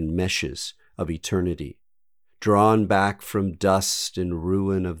in meshes of eternity, drawn back from dust and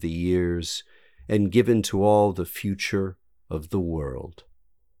ruin of the years, and given to all the future of the world.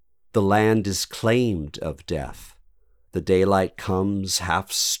 The land is claimed of death. The daylight comes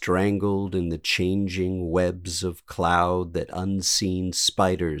half strangled in the changing webs of cloud that unseen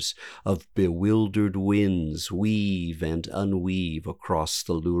spiders of bewildered winds weave and unweave across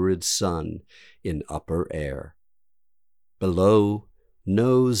the lurid sun in upper air. Below,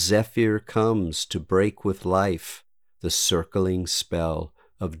 no zephyr comes to break with life the circling spell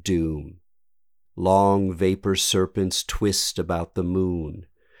of doom. Long vapor serpents twist about the moon,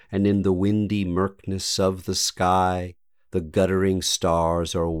 and in the windy murkness of the sky, the guttering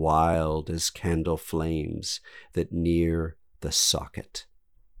stars are wild as candle flames that near the socket.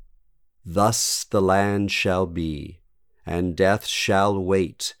 Thus the land shall be, and death shall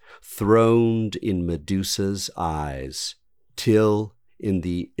wait, throned in Medusa's eyes, till in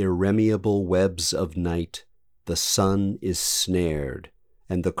the irremeable webs of night the sun is snared,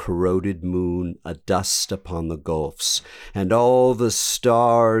 and the corroded moon adust upon the gulfs, and all the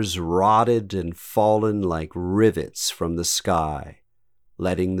stars rotted and fallen like rivets from the sky,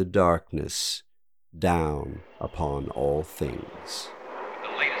 letting the darkness down upon all things.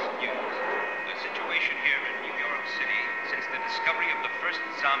 The latest news. The situation here in New York City since the discovery of the first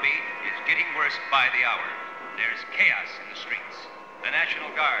zombie is getting worse by the hour. There's chaos in the streets. The National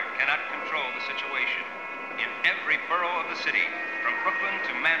Guard cannot control the situation. In every borough of the city, from Brooklyn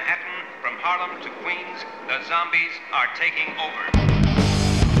to Manhattan, from Harlem to Queens, the zombies are taking over.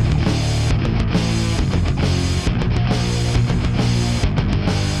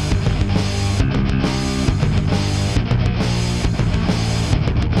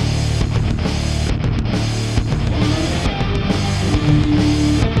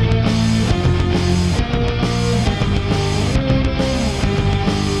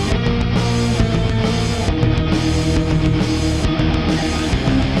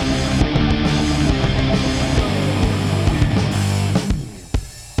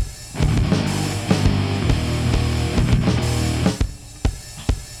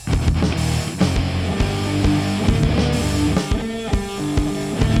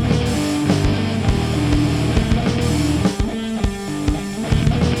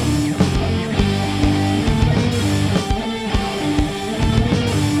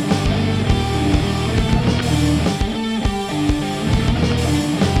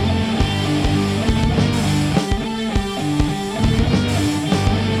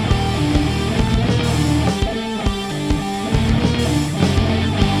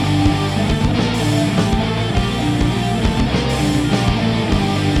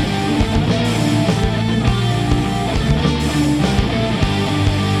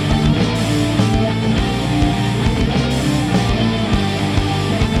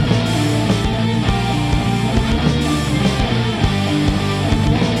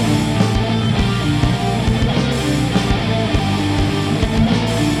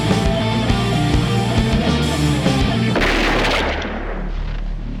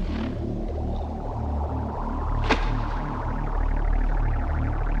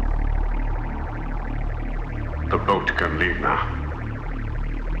 The boat can leave now.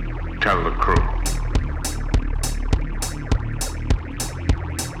 Tell the crew.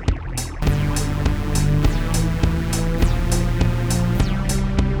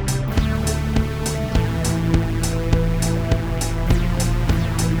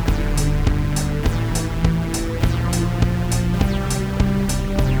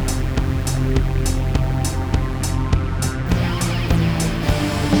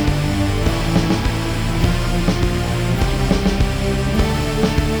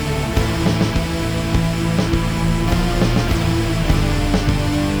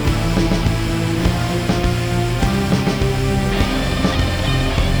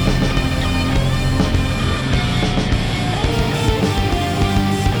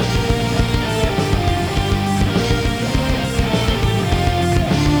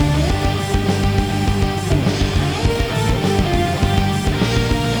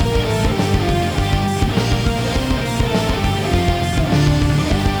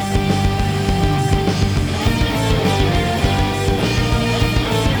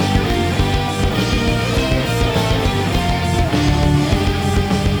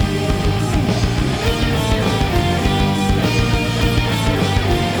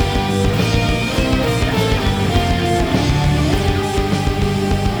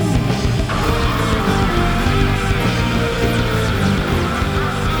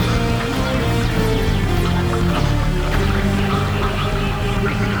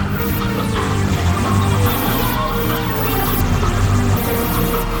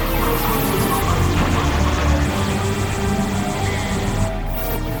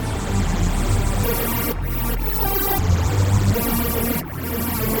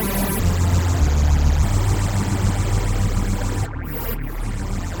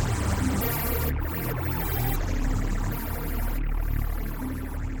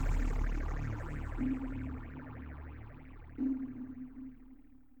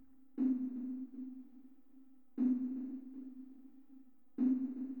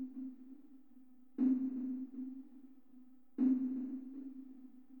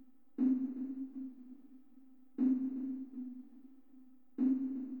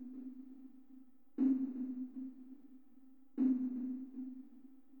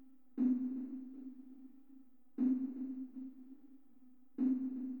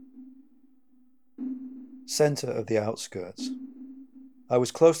 Centre of the outskirts. I was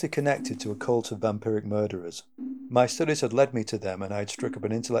closely connected to a cult of vampiric murderers. My studies had led me to them, and I had struck up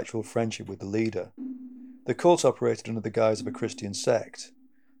an intellectual friendship with the leader. The cult operated under the guise of a Christian sect.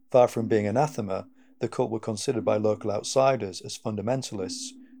 Far from being anathema, the cult were considered by local outsiders as fundamentalists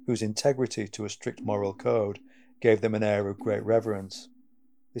whose integrity to a strict moral code gave them an air of great reverence.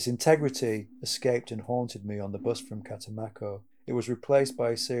 This integrity escaped and haunted me on the bus from Catemaco. It was replaced by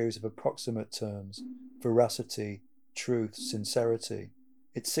a series of approximate terms: veracity, truth, sincerity.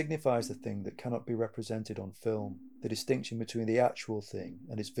 It signifies the thing that cannot be represented on film, the distinction between the actual thing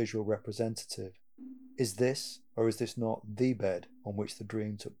and its visual representative. Is this, or is this not, the bed on which the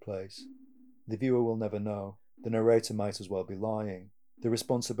dream took place? The viewer will never know. The narrator might as well be lying. The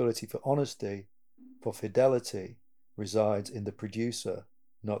responsibility for honesty, for fidelity, resides in the producer,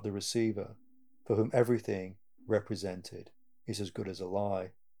 not the receiver, for whom everything represented is as good as a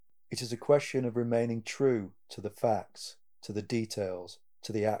lie. It is a question of remaining true to the facts, to the details,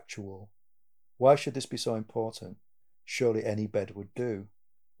 to the actual. Why should this be so important? Surely any bed would do.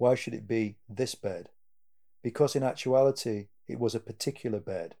 Why should it be this bed? Because in actuality it was a particular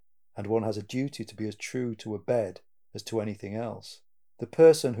bed, and one has a duty to be as true to a bed as to anything else. The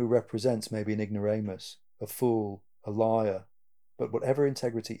person who represents may be an ignoramus, a fool, a liar, but whatever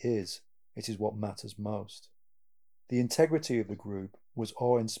integrity is, it is what matters most. The integrity of the group was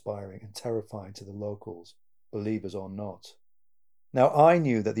awe-inspiring and terrifying to the locals, believers or not. Now I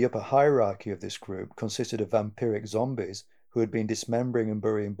knew that the upper hierarchy of this group consisted of vampiric zombies who had been dismembering and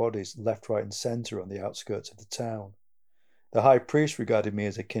burying bodies left, right and centre on the outskirts of the town. The high priest regarded me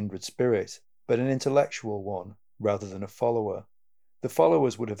as a kindred spirit, but an intellectual one rather than a follower. The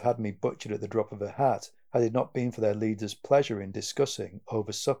followers would have had me butchered at the drop of a hat had it not been for their leader's pleasure in discussing,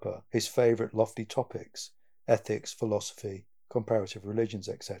 over supper, his favourite lofty topics: ethics, philosophy, comparative religions,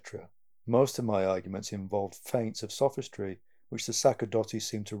 etc. Most of my arguments involved feints of sophistry, which the sacerdote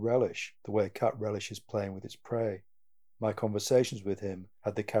seemed to relish, the way a cat relishes playing with its prey. My conversations with him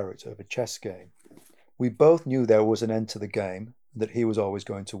had the character of a chess game. We both knew there was an end to the game, and that he was always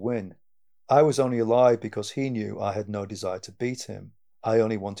going to win. I was only alive because he knew I had no desire to beat him. I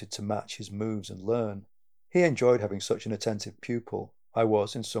only wanted to match his moves and learn. He enjoyed having such an attentive pupil. I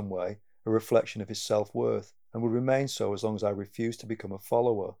was, in some way, a reflection of his self-worth, and would remain so as long as I refused to become a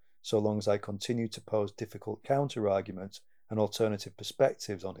follower, so long as I continued to pose difficult counter-arguments and alternative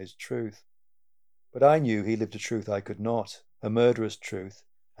perspectives on his truth. But I knew he lived a truth I could not, a murderous truth,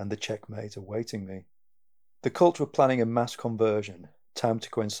 and the checkmate awaiting me. The cult were planning a mass conversion, timed to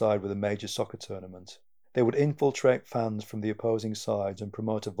coincide with a major soccer tournament. They would infiltrate fans from the opposing sides and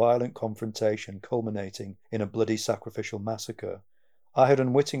promote a violent confrontation culminating in a bloody sacrificial massacre. I had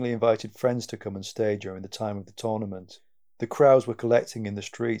unwittingly invited friends to come and stay during the time of the tournament. The crowds were collecting in the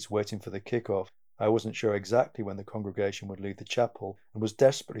streets waiting for the kick-off. I wasn't sure exactly when the congregation would leave the chapel and was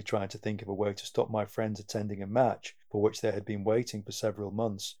desperately trying to think of a way to stop my friends attending a match for which they had been waiting for several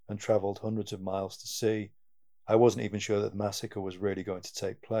months and travelled hundreds of miles to see. I wasn't even sure that the massacre was really going to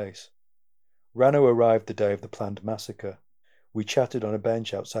take place. Rano arrived the day of the planned massacre. We chatted on a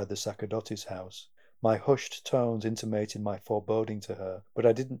bench outside the sacerdote's house. My hushed tones intimated my foreboding to her, but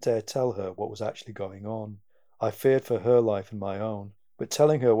I didn't dare tell her what was actually going on. I feared for her life and my own, but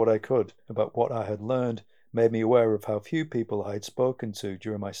telling her what I could about what I had learned made me aware of how few people I had spoken to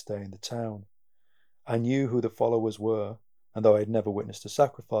during my stay in the town. I knew who the followers were, and though I had never witnessed a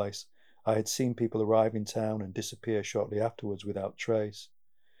sacrifice, I had seen people arrive in town and disappear shortly afterwards without trace.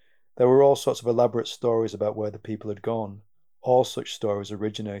 There were all sorts of elaborate stories about where the people had gone. All such stories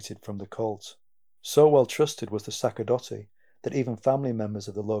originated from the cult. So well trusted was the sacerdote that even family members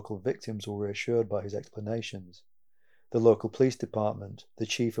of the local victims were reassured by his explanations. The local police department, the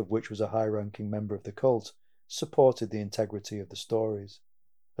chief of which was a high-ranking member of the cult, supported the integrity of the stories.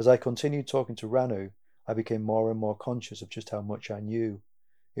 As I continued talking to Ranu, I became more and more conscious of just how much I knew.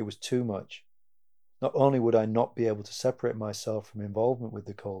 It was too much. Not only would I not be able to separate myself from involvement with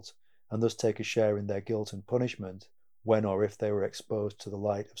the cult, and thus take a share in their guilt and punishment, when or if they were exposed to the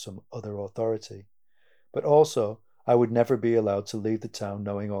light of some other authority, but also I would never be allowed to leave the town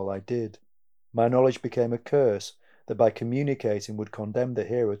knowing all I did. My knowledge became a curse that by communicating would condemn the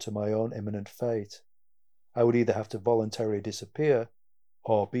hero to my own imminent fate. I would either have to voluntarily disappear,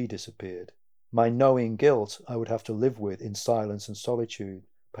 or be disappeared. My knowing guilt I would have to live with in silence and solitude,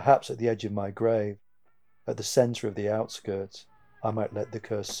 perhaps at the edge of my grave. At the centre of the outskirts, I might let the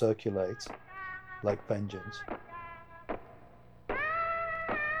curse circulate, like vengeance.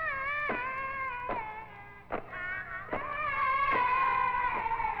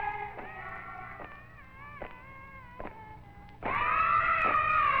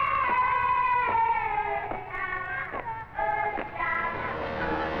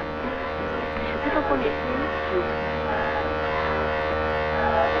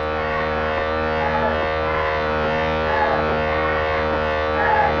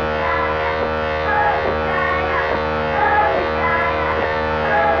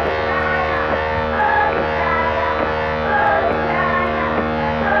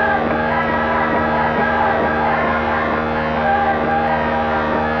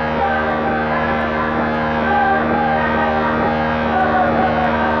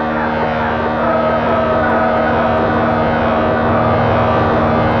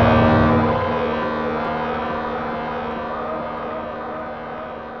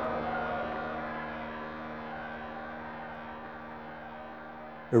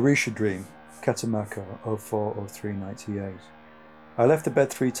 Orisha Dream, Katamako 040398. I left the bed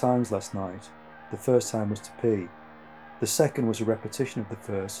 3 times last night. The first time was to pee. The second was a repetition of the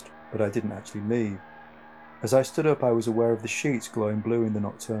first, but I didn't actually leave. As I stood up, I was aware of the sheets glowing blue in the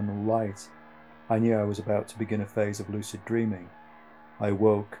nocturnal light. I knew I was about to begin a phase of lucid dreaming. I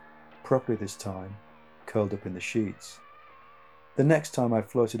woke, properly this time, curled up in the sheets. The next time I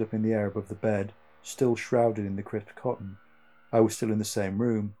floated up in the air above the bed, still shrouded in the crisp cotton. I was still in the same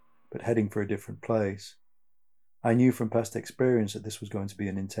room, but heading for a different place. I knew from past experience that this was going to be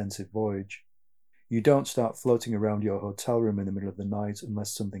an intensive voyage. You don't start floating around your hotel room in the middle of the night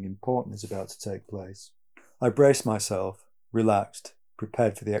unless something important is about to take place. I braced myself, relaxed,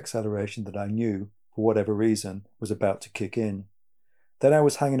 prepared for the acceleration that I knew, for whatever reason, was about to kick in. Then I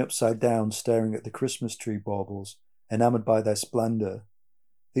was hanging upside down, staring at the Christmas tree baubles, enamored by their splendor.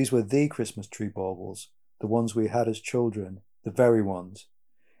 These were the Christmas tree baubles, the ones we had as children, the very ones.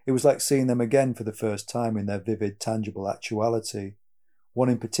 It was like seeing them again for the first time in their vivid, tangible actuality. One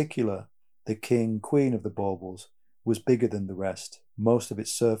in particular, the queen of the baubles, was bigger than the rest, most of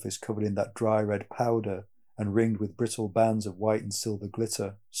its surface covered in that dry red powder and ringed with brittle bands of white and silver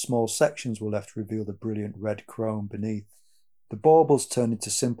glitter. Small sections were left to reveal the brilliant red chrome beneath. The baubles turned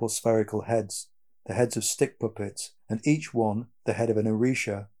into simple spherical heads, the heads of stick puppets, and each one the head of an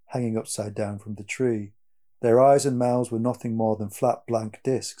Orisha hanging upside down from the tree. Their eyes and mouths were nothing more than flat blank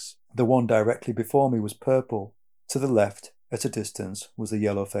discs. The one directly before me was purple. To the left, at a distance, was the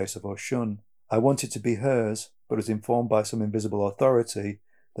yellow face of Oshun. I wanted to be hers, but was informed by some invisible authority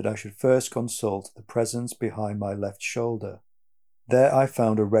that I should first consult the presence behind my left shoulder. There I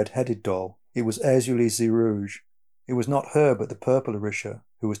found a red-headed doll. It was Erzulie Zirouge. It was not her but the purple Orisha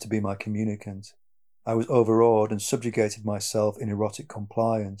who was to be my communicant. I was overawed and subjugated myself in erotic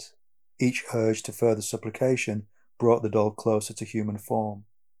compliance. Each urge to further supplication brought the doll closer to human form.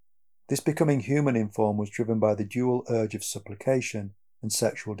 This becoming human in form was driven by the dual urge of supplication and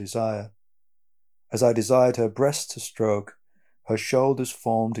sexual desire. As I desired her breasts to stroke, her shoulders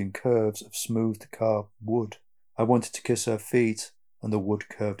formed in curves of smoothed carved wood. I wanted to kiss her feet, and the wood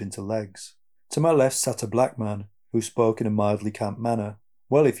curved into legs. To my left sat a black man, who spoke in a mildly camp manner.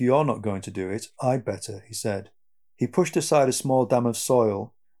 "Well, if you're not going to do it, I'd better," he said. He pushed aside a small dam of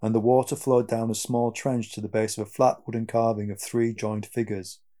soil, and the water flowed down a small trench to the base of a flat wooden carving of 3 joined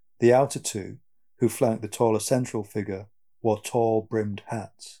figures. The outer 2, who flanked the taller central figure, wore tall brimmed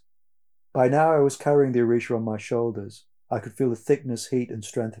hats. By now I was carrying the Orisha on my shoulders. I could feel the thickness, heat, and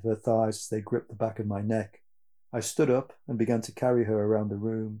strength of her thighs as they gripped the back of my neck. I stood up and began to carry her around the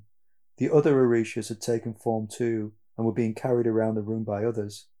room. The other Orishas had taken form too, and were being carried around the room by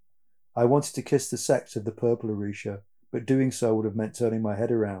others. I wanted to kiss the sex of the purple Orisha, but doing so would have meant turning my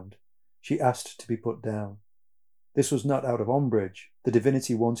head around. She asked to be put down. This was not out of umbrage. The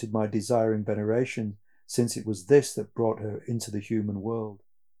divinity wanted my desiring veneration, since it was this that brought her into the human world.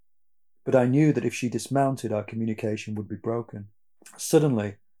 But I knew that if she dismounted, our communication would be broken.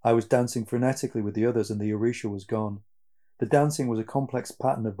 Suddenly, I was dancing frenetically with the others, and the Orisha was gone. The dancing was a complex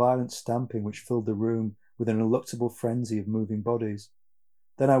pattern of violent stamping which filled the room with an ineluctable frenzy of moving bodies.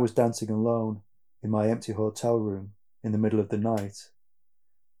 Then I was dancing alone, in my empty hotel room, in the middle of the night.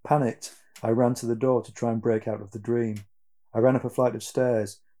 Panicked, I ran to the door to try and break out of the dream. I ran up a flight of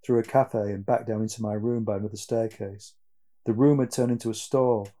stairs, through a cafe, and back down into my room by another staircase. The room had turned into a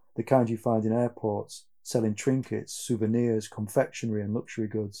store, the kind you find in airports, selling trinkets, souvenirs, confectionery, and luxury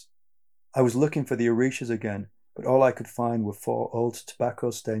goods. I was looking for the Orishas again, but all I could find were 4 old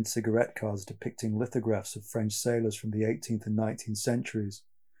tobacco-stained cigarette cards depicting lithographs of French sailors from the 18th and 19th centuries.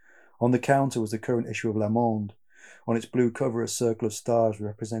 On the counter was the current issue of Le Monde, on its blue cover a circle of stars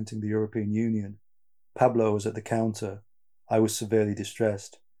representing the European Union. Pablo was at the counter. I was severely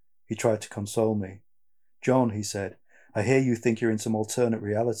distressed. He tried to console me. "John," he said, "I hear you think you're in some alternate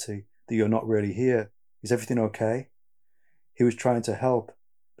reality, that you're not really here. Is everything okay?" He was trying to help,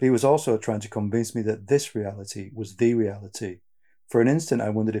 but he was also trying to convince me that this reality was the reality. For an instant I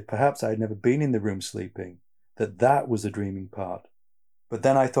wondered if perhaps I had never been in the room sleeping, that was the dreaming part. But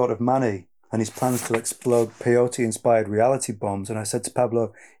then I thought of Manny and his plans to explode peyote-inspired reality bombs, and I said to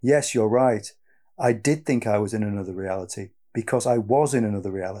Pablo, "Yes, you're right. I did think I was in another reality, because I was in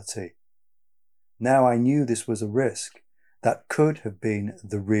another reality." Now I knew this was a risk. That could have been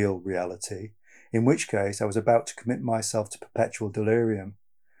the real reality, in which case I was about to commit myself to perpetual delirium.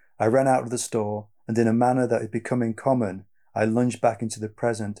 I ran out of the store, and in a manner that is becoming common, I lunged back into the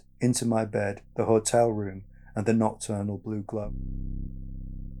present, into my bed, the hotel room, and the nocturnal blue glow.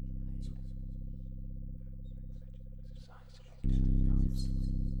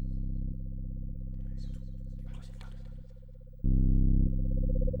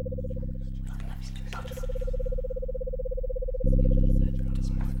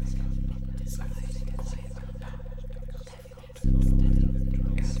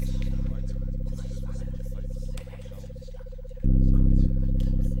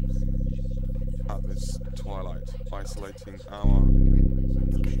 isolating hour.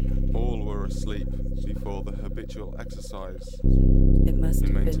 All were asleep before the habitual exercise. It must in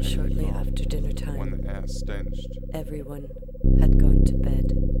have been maintaining shortly calm after dinner time. when the air stenched Everyone had gone to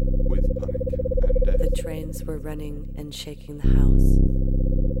bed. with panic and death. The trains were running and shaking the house,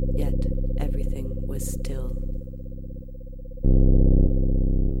 yet everything was still.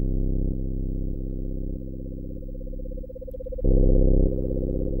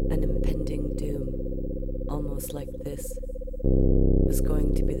 An impending doom, almost like this, was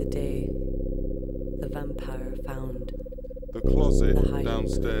going to be the day the vampire found The closet the hiding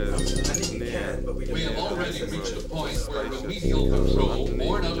downstairs near We have already reached a point where remedial control,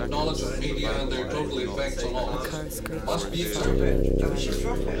 born out of knowledge of media and their total effects on all of us, must be exerted.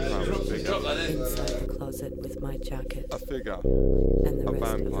 inside the closet with my jacket a figure, and the a rest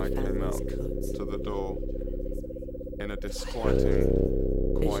of vampire the came family's out coats. to the door in a disquieting,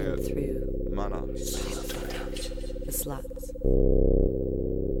 Vision quiet through manner. the slats,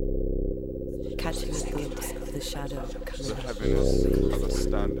 catching a glimpse of the shadow The coming up heaviness the of a closet.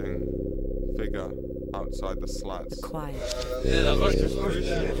 standing figure outside the slats. The quiet,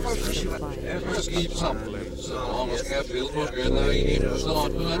 Keep something, så många ska filtra när vi inte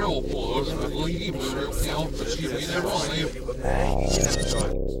snart när åpår, så vi giver ja, precis det är vanligt.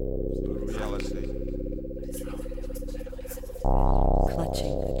 The reality.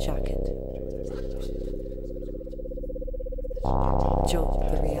 clutching the jacket. Jolt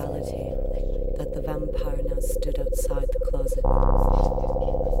the reality that the vampire now stood outside the closet.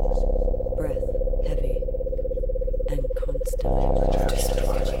 Breath heavy and constant. Just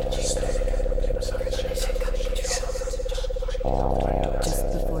before noticing that there was only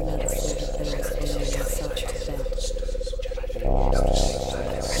myself to bed.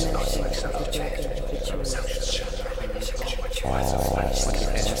 Mention of the broken habituals.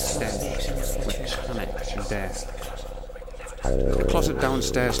 The closet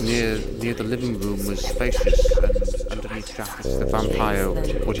downstairs near the living room was spacious, and underneath jackets the vampire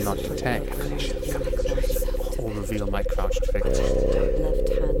would not detect or reveal my crouched figure.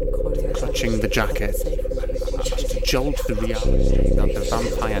 Clutching the jacket, just to jolt the reality that the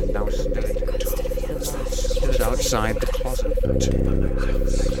vampire now stood outside the closet.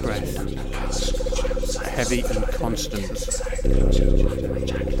 Breath heavy and constant.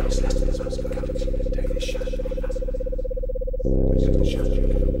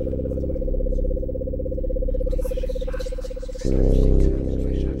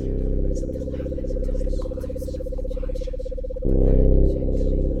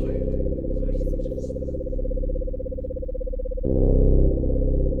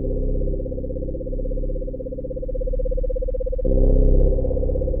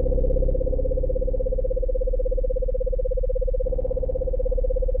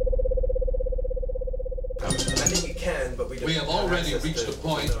 We have already reached a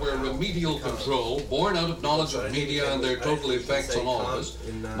point where remedial control, born out of knowledge of media and their total effects on all of us,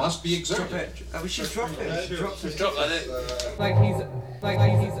 must be exerted. We should drop it. Drop it. Like he's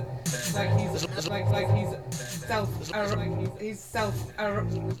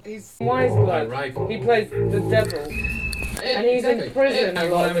he's wise blood. Right. He plays the devil. And he's in prison a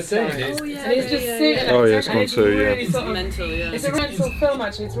lot of the time. Oh, yeah, and he's just sitting there. Oh, yeah, it's and one it's too, really yeah. sort of mental, yeah. It's a mental film,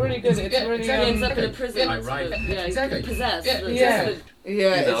 actually. It's really good. It's really... He ends up in a prison. Right. Yeah, he's possessed. Yeah.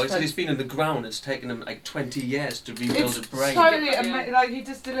 Yeah, he's been in the ground. It's taken him like 20 years to rebuild a brain. Totally, like he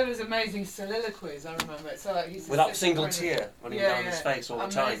just delivers amazing soliloquies. I remember it. So like he's Without a single tear running down his face all the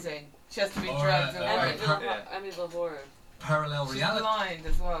time. Amazing. She has to be dragged away. Amityville horror. Parallel She's reality. blind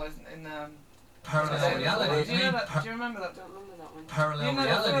as well, isn't in Parallel reality. Do you know that? Do you remember that? Parallel You know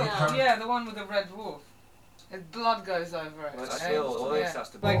reality. yeah, the one with the red dwarf. His blood goes over it. Well, it's spills, all this has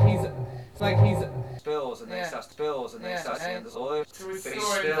to be. Like he's Spills and this has to spills and this has to end. To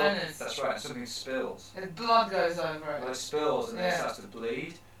restore in Venice. That's right, something spills. His blood goes over it. Well, it spills and this has to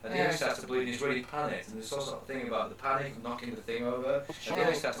bleed. And the illness has to bleed, he's really panicked, and there's also a thing about the panic of knocking the thing over. And the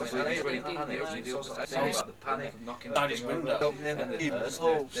illness has to bleed, he's really panicked, and there's also a thing about the panic of knocking the thing over. And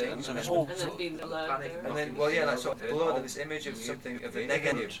the whole thing, and then, well, yeah, like sort of blood, and this image of something, of the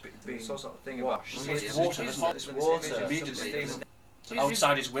negative being sort of thing about It's water, it's water. Immediately.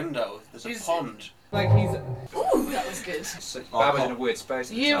 Outside his window, there's a pond. Like he's... Ooh, that was good. Babba's in a weird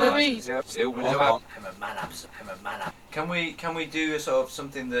space. You and me. Can we do a sort of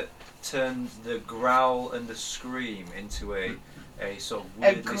something that turns the growl and the scream into a sort of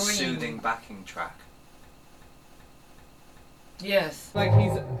weirdly soothing backing track? Yes. Like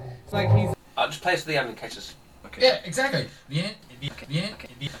he's... I'll just play it to the end in case it's... Okay. Yeah, exactly. Bien.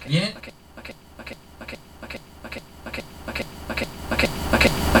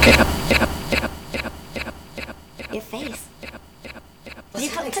 If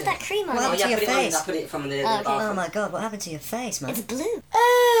to your face? I put it from the Oh my god, what happened to your face, man? It's blue.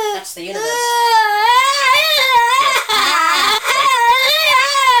 That's the universe.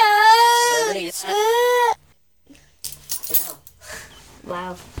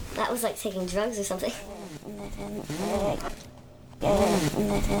 Wow, that was like taking drugs or something.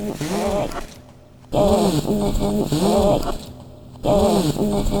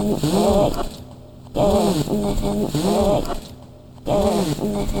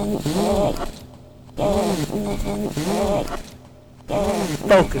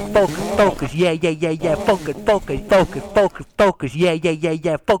 Focus, yeah,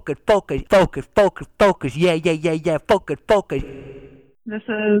 focus, yeah, focus. This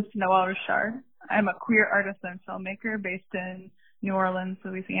is Noelle Richard. I'm a queer artist and filmmaker based in New Orleans,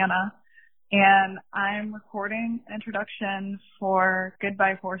 Louisiana, and I'm recording an introduction for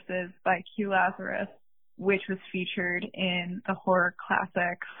Goodbye Horses by Q Lazarus, which was featured in the horror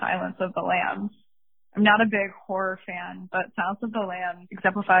classic Silence of the Lambs. I'm not a big horror fan, but Silence of the Lambs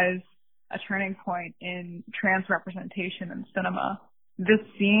exemplifies a turning point in trans representation in cinema. This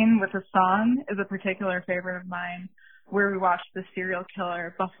scene with the song is a particular favorite of mine, where we watch the serial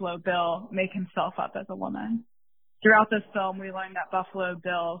killer Buffalo Bill make himself up as a woman. Throughout this film, we learn that Buffalo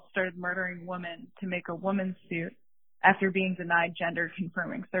Bill started murdering women to make a woman's suit after being denied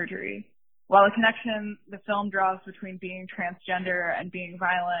gender-confirming surgery. While the connection the film draws between being transgender and being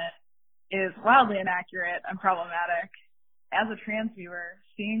violent is wildly inaccurate and problematic, as a trans viewer,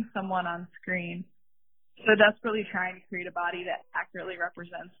 seeing someone on screen so desperately trying to create a body that accurately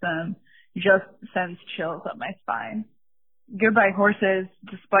represents them just sends chills up my spine. Goodbye Horses,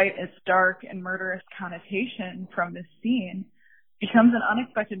 despite its dark and murderous connotation from this scene, becomes an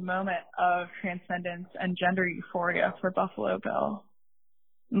unexpected moment of transcendence and gender euphoria for Buffalo Bill.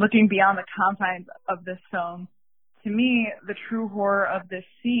 Looking beyond the confines of this film, to me, the true horror of this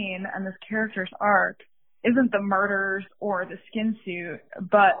scene and this character's arc isn't the murders or the skin suit,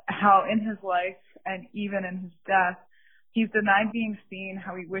 but how in his life and even in his death, he's denied being seen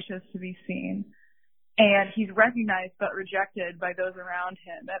how he wishes to be seen. And he's recognized but rejected by those around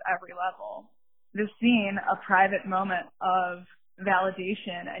him at every level. This scene, a private moment of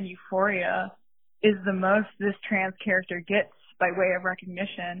validation and euphoria, is the most this trans character gets by way of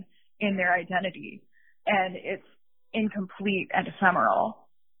recognition in their identity. And it's incomplete and ephemeral.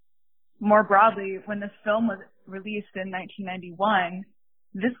 More broadly, when this film was released in 1991,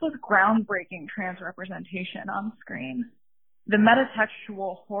 this was groundbreaking trans representation on screen. The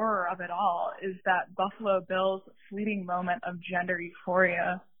metatextual horror of it all is that Buffalo Bill's fleeting moment of gender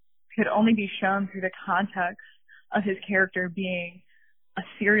euphoria could only be shown through the context of his character being a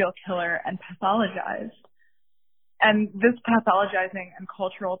serial killer and pathologized. And this pathologizing and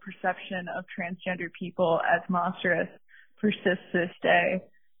cultural perception of transgender people as monstrous persists to this day.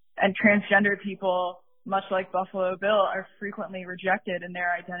 And transgender people, much like Buffalo Bill, are frequently rejected in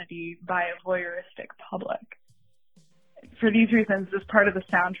their identity by a voyeuristic public. For these reasons, this part of the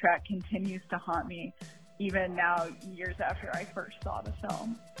soundtrack continues to haunt me, even now, years after I first saw the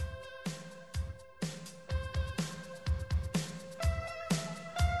film.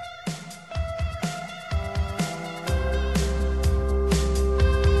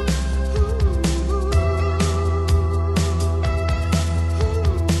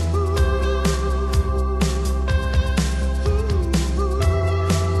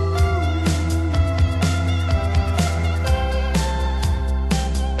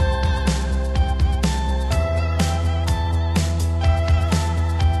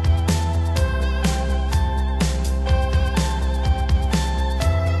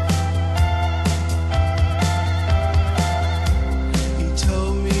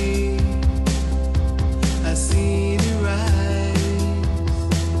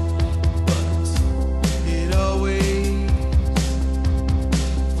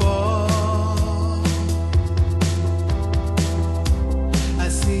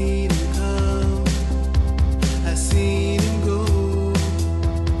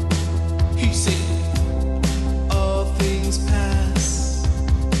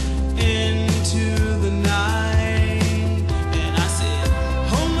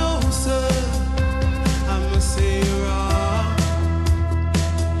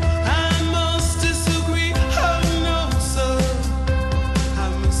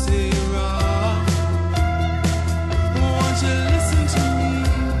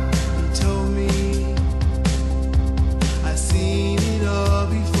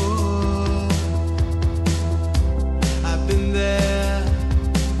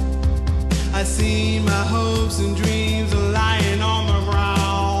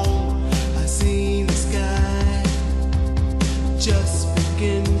 Just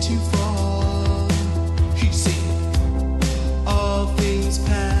begin to fall.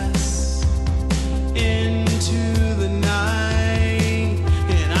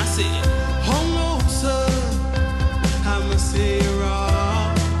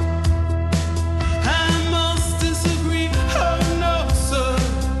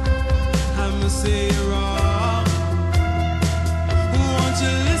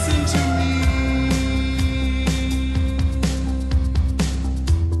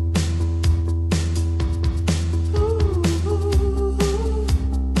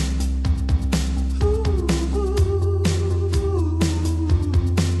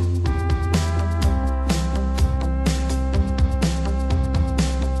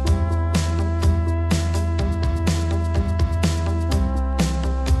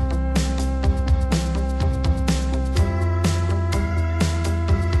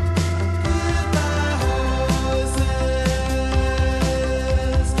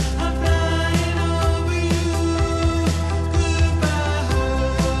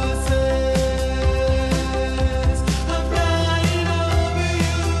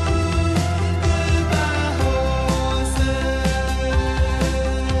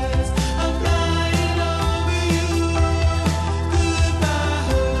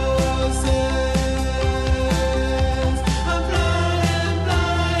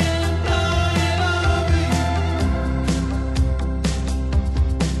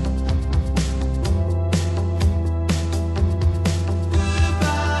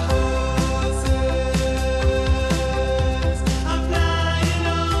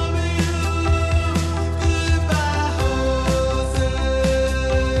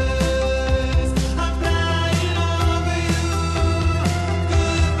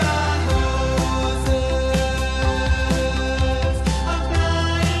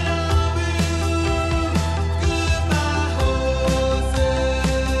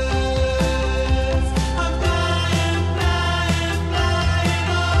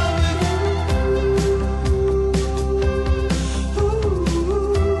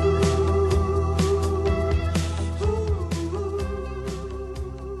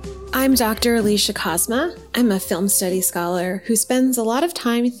 I'm Dr. Alicia Cosma. I'm a film studies scholar who spends a lot of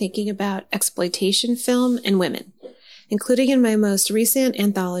time thinking about exploitation film and women, including in my most recent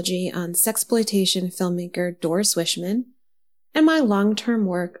anthology on sexploitation filmmaker Doris Wishman and my long-term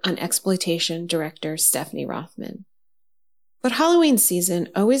work on exploitation director Stephanie Rothman. But Halloween season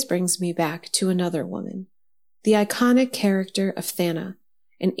always brings me back to another woman, the iconic character of Thana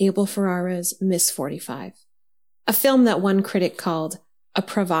in Abel Ferrara's Miss 45, a film that one critic called a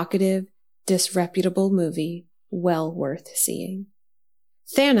provocative, disreputable movie well worth seeing.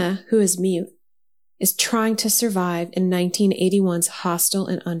 Thana, who is mute, is trying to survive in 1981's hostile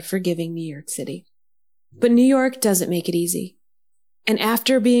and unforgiving New York City. But New York doesn't make it easy. And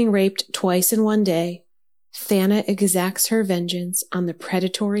after being raped twice in one day, Thana exacts her vengeance on the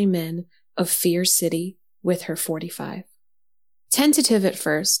predatory men of Fear City with her 45. Tentative at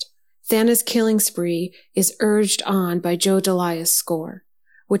first, Thana's killing spree is urged on by Joe Delia's score,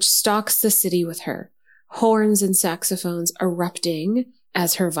 which stalks the city with her, horns and saxophones erupting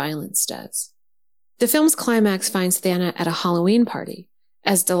as her violence does. The film's climax finds Thana at a Halloween party,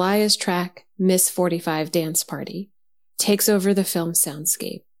 as Delia's track, Miss 45 Dance Party, takes over the film's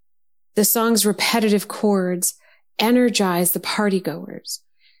soundscape. The song's repetitive chords energize the partygoers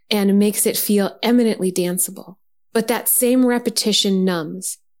and makes it feel eminently danceable. But that same repetition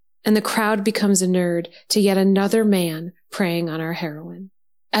numbs, and the crowd becomes inured to yet another man preying on our heroine.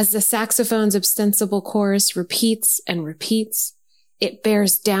 As the saxophone's ostensible chorus repeats and repeats, it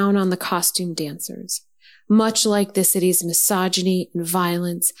bears down on the costume dancers, much like the city's misogyny and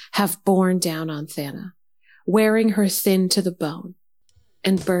violence have borne down on Thana, wearing her thin to the bone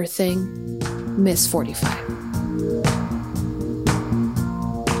and birthing Miss 45.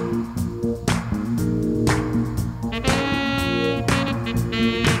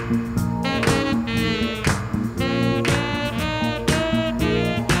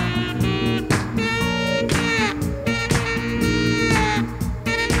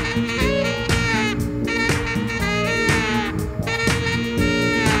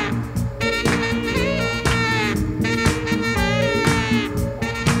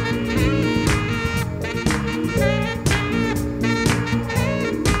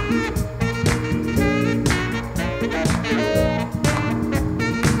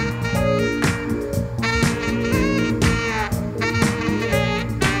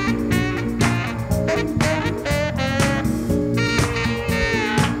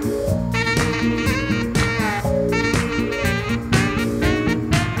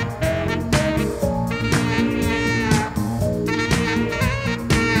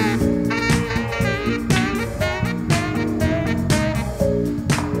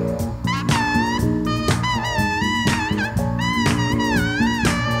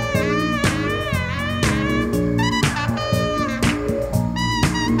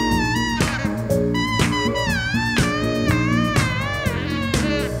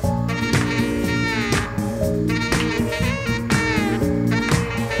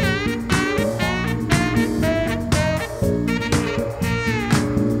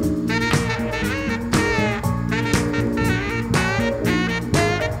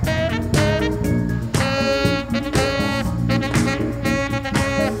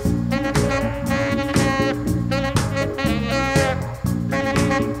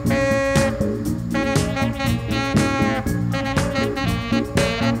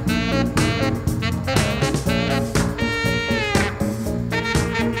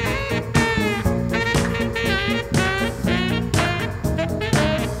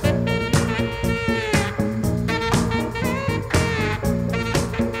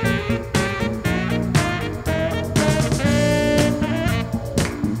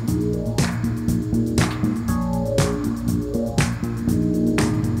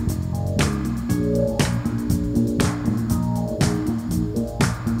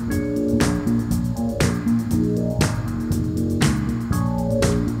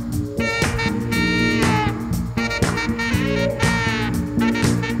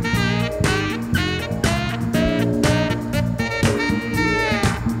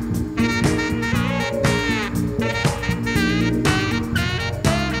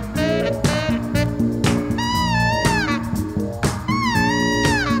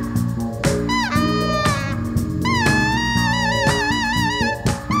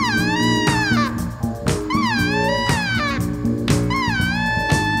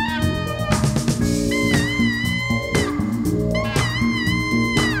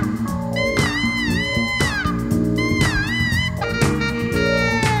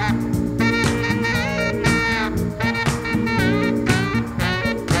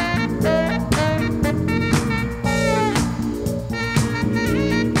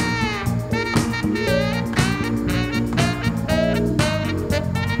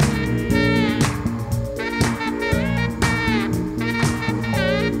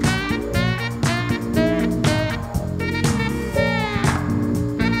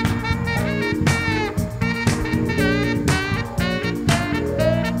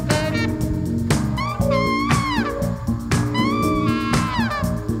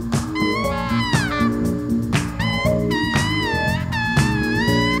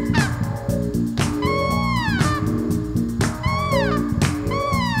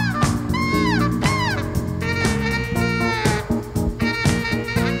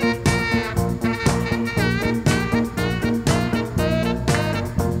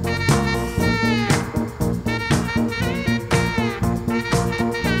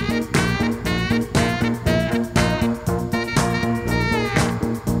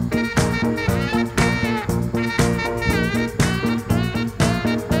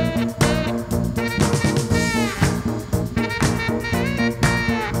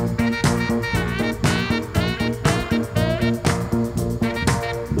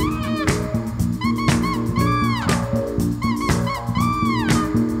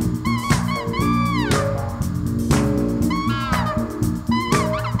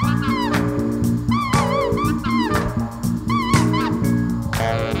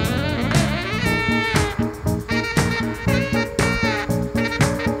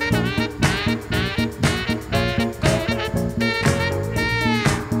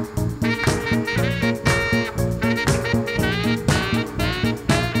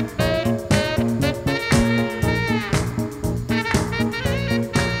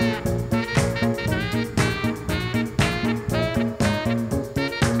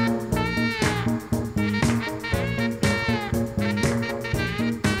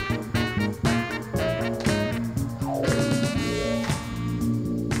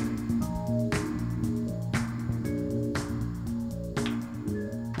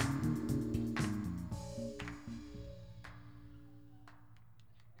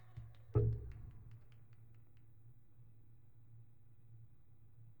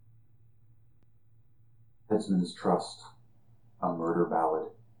 Headsman's Trust, a murder ballad.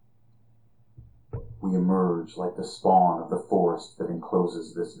 We emerge like the spawn of the forest that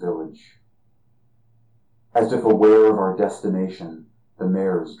encloses this village. As if aware of our destination, the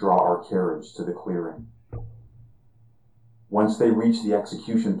mares draw our carriage to the clearing. Once they reach the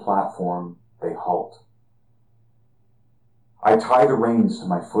execution platform, they halt. I tie the reins to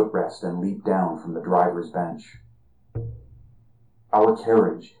my footrest and leap down from the driver's bench. Our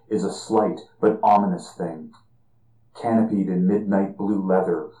carriage is a slight but ominous thing, canopied in midnight blue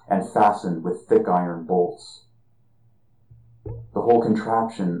leather and fastened with thick iron bolts. The whole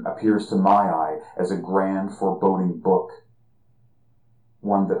contraption appears to my eye as a grand, foreboding book,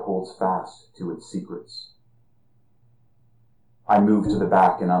 one that holds fast to its secrets. I move to the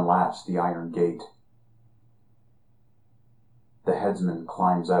back and unlatch the iron gate. The headsman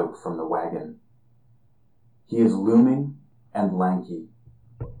climbs out from the wagon. He is looming and lanky.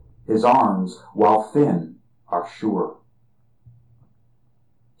 His arms, while thin, are sure.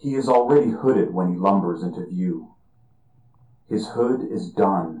 He is already hooded when he lumbers into view. His hood is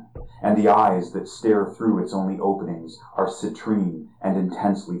done, and the eyes that stare through its only openings are citrine and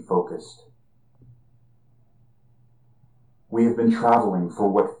intensely focused. We have been traveling for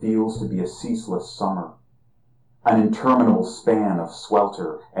what feels to be a ceaseless summer, an interminable span of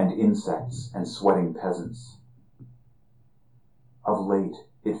swelter and insects and sweating peasants. Of late,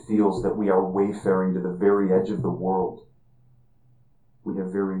 it feels that we are wayfaring to the very edge of the world. We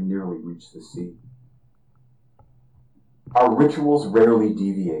have very nearly reached the sea. Our rituals rarely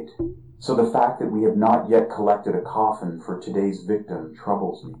deviate, so the fact that we have not yet collected a coffin for today's victim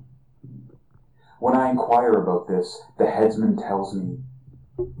troubles me. When I inquire about this, the headsman tells me,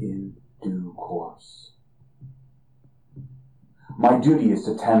 in due course. My duty is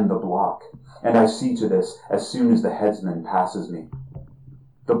to tend the block, and I see to this as soon as the headsman passes me.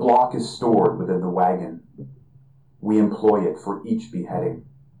 The block is stored within the wagon. We employ it for each beheading.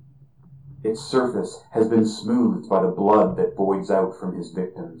 Its surface has been smoothed by the blood that voids out from his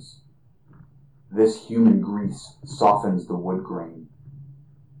victims. This human grease softens the wood grain.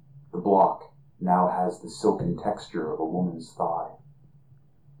 The block now has the silken texture of a woman's thigh.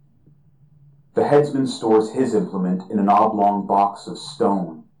 The headsman stores his implement in an oblong box of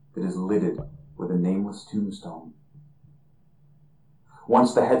stone that is lidded with a nameless tombstone.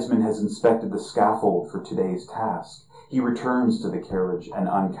 Once the headsman has inspected the scaffold for today's task, he returns to the carriage and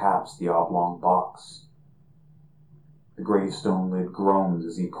uncaps the oblong box. The gravestone lid groans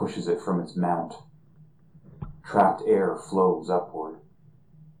as he pushes it from its mount. Trapped air flows upward.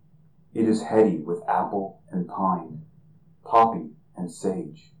 It is heady with apple and pine, poppy and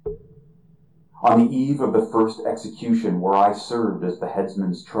sage. On the eve of the first execution, where I served as the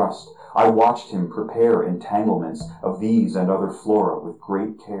headsman's trust, I watched him prepare entanglements of these and other flora with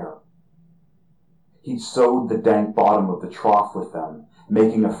great care. He'd sowed the dank bottom of the trough with them,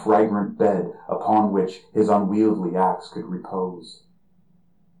 making a fragrant bed upon which his unwieldy axe could repose.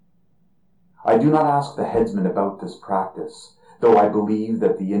 I do not ask the headsman about this practice, though I believe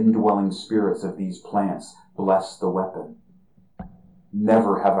that the indwelling spirits of these plants bless the weapon.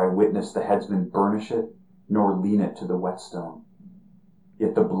 Never have I witnessed the headsman burnish it, nor lean it to the whetstone.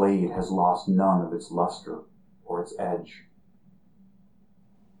 Yet the blade has lost none of its luster or its edge.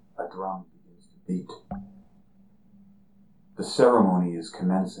 A drum begins to beat. The ceremony is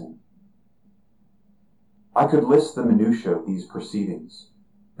commencing. I could list the minutiae of these proceedings,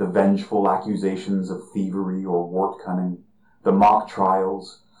 the vengeful accusations of thievery or wart cunning, the mock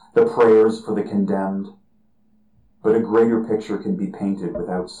trials, the prayers for the condemned, but a greater picture can be painted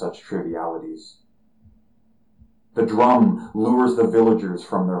without such trivialities. The drum lures the villagers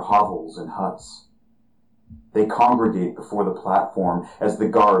from their hovels and huts. They congregate before the platform as the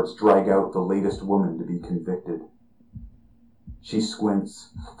guards drag out the latest woman to be convicted. She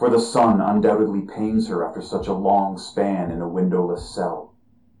squints, for the sun undoubtedly pains her after such a long span in a windowless cell.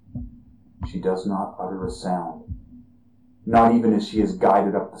 She does not utter a sound, not even as she is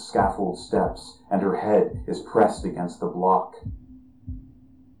guided up the scaffold steps and her head is pressed against the block.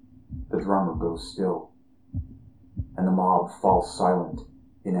 The drummer goes still, and the mob falls silent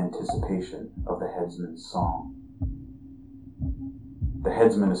in anticipation of the headsman's song. The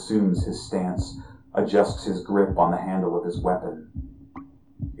headsman assumes his stance, adjusts his grip on the handle of his weapon.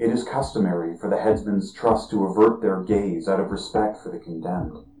 It is customary for the headsman's trust to avert their gaze out of respect for the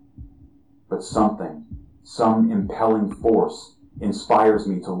condemned. But some impelling force inspires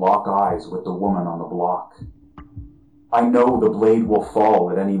me to lock eyes with the woman on the block. I know the blade will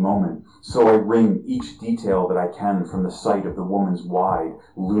fall at any moment, so I wring each detail that I can from the sight of the woman's wide,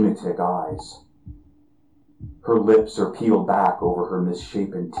 lunatic eyes. Her lips are peeled back over her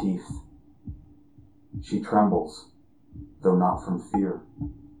misshapen teeth. She trembles, though not from fear.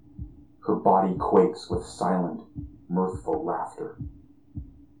 Her body quakes with silent, mirthful laughter.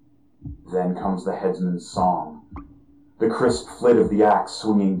 Then comes the headsman's song, the crisp flit of the axe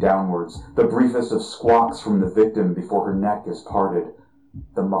swinging downwards, the briefest of squawks from the victim before her neck is parted,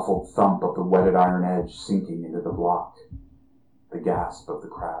 the muffled thump of the whetted iron edge sinking into the block, the gasp of the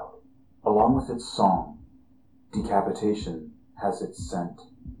crowd. Along with its song, decapitation has its scent.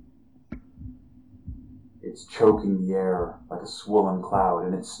 It's choking the air like a swollen cloud,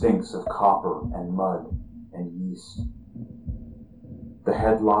 and it stinks of copper and mud and yeast. The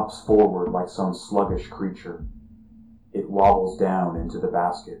head lops forward like some sluggish creature. It wobbles down into the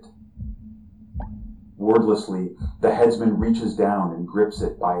basket. Wordlessly, the headsman reaches down and grips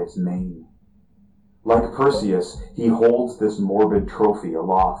it by its mane. Like Perseus, he holds this morbid trophy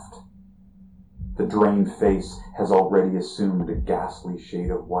aloft. The drained face has already assumed a ghastly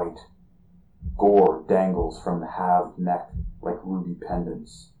shade of white. Gore dangles from the halved neck like ruby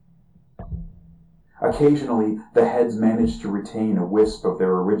pendants. Occasionally, the heads manage to retain a wisp of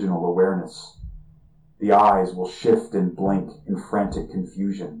their original awareness. The eyes will shift and blink in frantic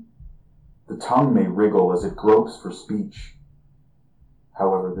confusion. The tongue may wriggle as it gropes for speech.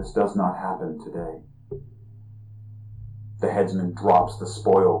 However, this does not happen today. The headsman drops the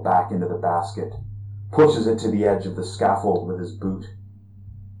spoil back into the basket, pushes it to the edge of the scaffold with his boot.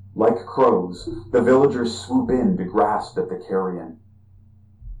 Like crows, the villagers swoop in to grasp at the carrion.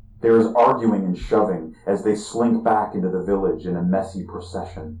 There is arguing and shoving as they slink back into the village in a messy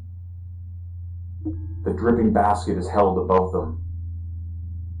procession. The dripping basket is held above them.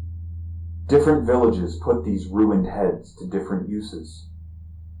 Different villages put these ruined heads to different uses.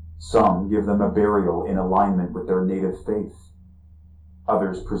 Some give them a burial in alignment with their native faith.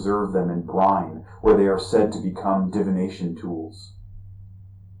 Others preserve them in brine, where they are said to become divination tools.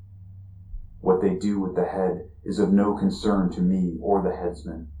 What they do with the head is of no concern to me or the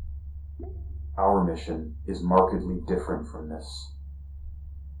headsman. Our mission is markedly different from this.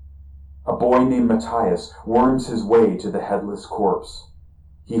 A boy named Matthias worms his way to the headless corpse.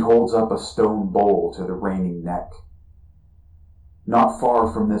 He holds up a stone bowl to the raining neck. Not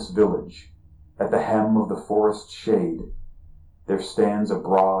far from this village, at the hem of the forest shade, there stands a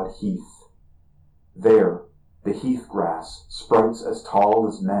broad heath. There, the heath grass sprouts as tall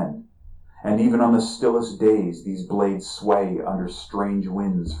as men, and even on the stillest days these blades sway under strange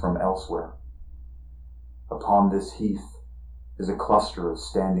winds from elsewhere. Upon this heath is a cluster of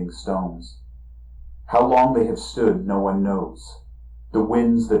standing stones. How long they have stood, no one knows. The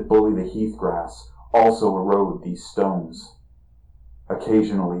winds that bully the heath grass also erode these stones.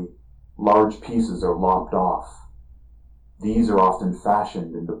 Occasionally, large pieces are lopped off. These are often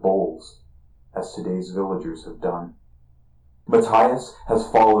fashioned into bowls, as today's villagers have done. Matthias has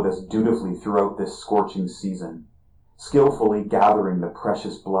followed us dutifully throughout this scorching season, skillfully gathering the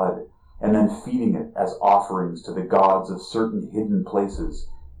precious blood and then feeding it as offerings to the gods of certain hidden places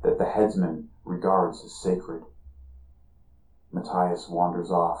that the headsman regards as sacred. Matthias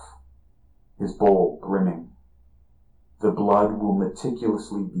wanders off, his bowl brimming. The blood will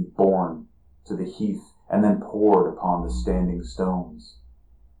meticulously be borne to the heath and then poured upon the standing stones.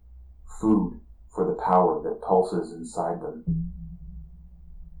 Food for the power that pulses inside them.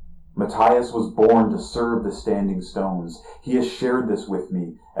 Matthias was born to serve the standing stones. He has shared this with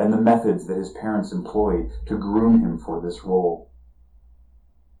me and the methods that his parents employed to groom him for this role.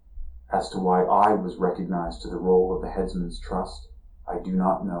 As to why I was recognized to the role of the headsman's trust, I do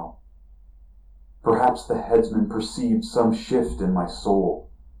not know. Perhaps the headsman perceived some shift in my soul,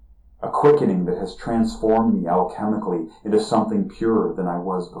 a quickening that has transformed me alchemically into something purer than I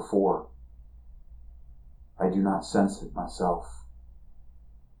was before. I do not sense it myself.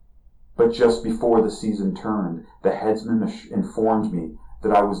 But just before the season turned, the headsman informed me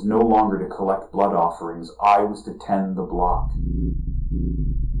that I was no longer to collect blood offerings, I was to tend the block.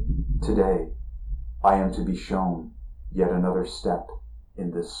 Today, I am to be shown yet another step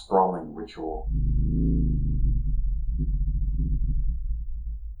in this sprawling ritual.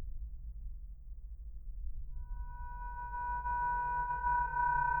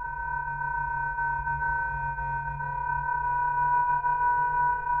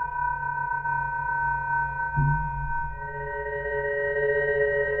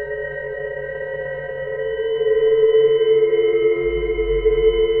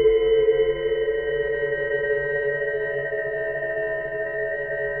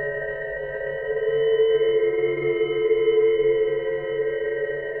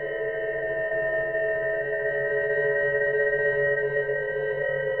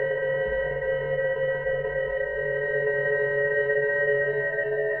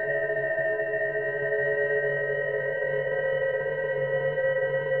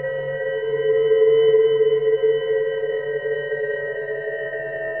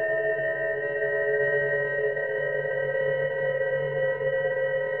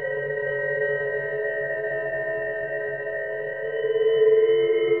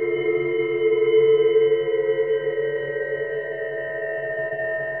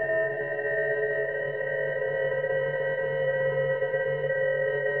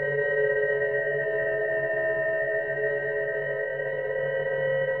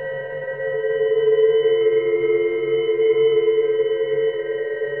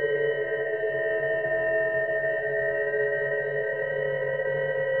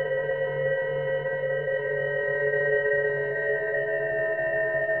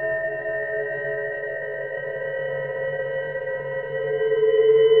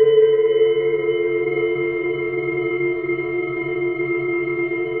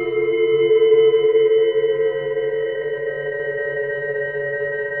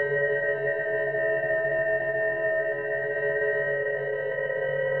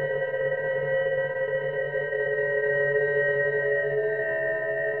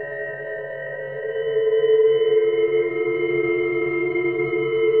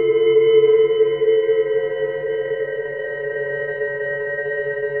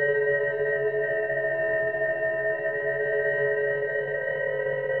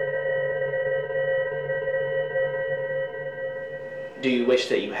 wish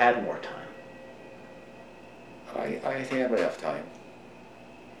that you had more time? I have enough time.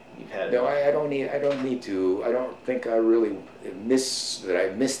 You've had No, enough. I don't need to. I don't think I really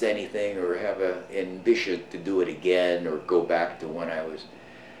missed anything or have a ambition to do it again or go back to when I was,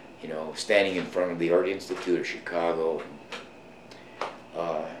 standing in front of the Art Institute of Chicago.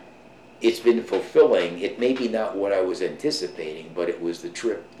 It's been fulfilling. It may be not what I was anticipating, but it was the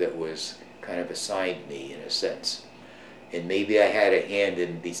trip that was kind of assigned me in a sense. And maybe I had a hand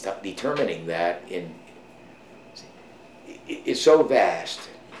in determining that. It's so vast.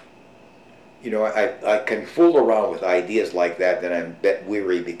 I can fool around with ideas like that I'm a bit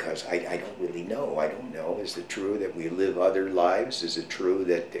weary because I don't really know. I don't know. Is it true that we live other lives? Is it true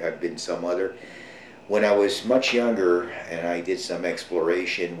that I've been some other? When I was much younger and I did some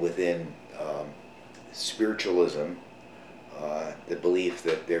exploration within spiritualism, the belief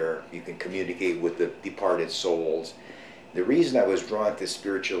that you can communicate with the departed souls. The reason I was drawn to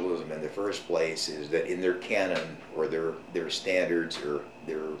spiritualism in the first place is that in their canon or their standards or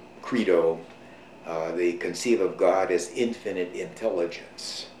their credo, they conceive of God as infinite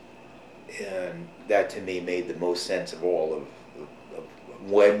intelligence. And that to me made the most sense of all of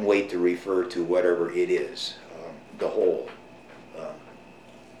one way to refer to whatever it is, the whole.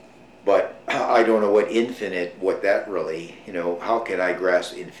 But I don't know what that really, how can I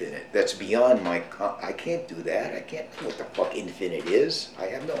grasp infinite? That's beyond I can't do that. I can't know what the fuck infinite is. I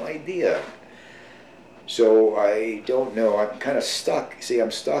have no idea. So I don't know. I'm kind of stuck. See,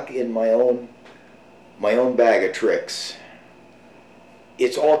 I'm stuck in my own bag of tricks.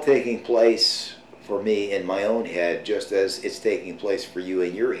 It's all taking place for me in my own head, just as it's taking place for you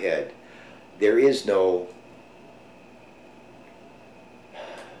in your head. There is no...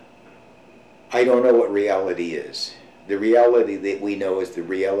 I don't know what reality is. The reality that we know is the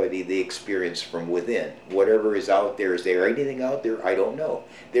reality they experience from within. Whatever is out there, is there anything out there? I don't know.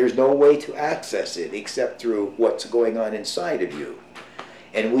 There's no way to access it except through what's going on inside of you.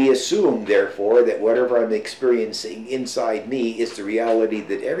 And we assume, therefore, that whatever I'm experiencing inside me is the reality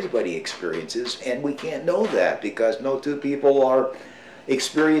that everybody experiences, and we can't know that because no two people are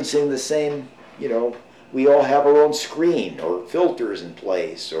experiencing the same, we all have our own screen or filters in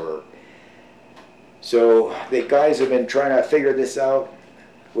place or... So the guys have been trying to figure this out.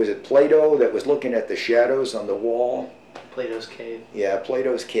 Was it Plato that was looking at the shadows on the wall? Plato's cave. Yeah,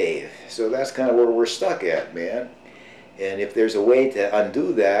 Plato's cave. So that's kind of where we're stuck at, man. And if there's a way to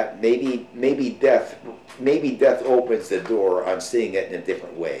undo that, maybe death opens the door on seeing it in a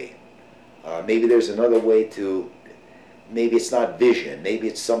different way. Maybe there's another way to. Maybe it's not vision. Maybe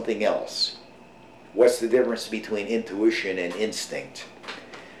it's something else. What's the difference between intuition and instinct?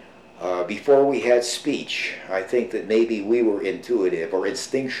 Before we had speech, I think that maybe we were intuitive or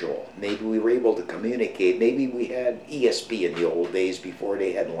instinctual. Maybe we were able to communicate. Maybe we had ESP in the old days before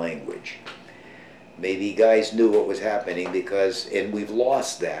they had language. Maybe guys knew what was happening and we've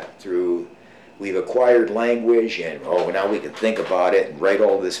lost that we've acquired language and, now we can think about it and write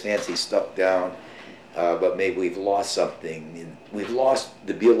all this fancy stuff down. But maybe we've lost something. We've lost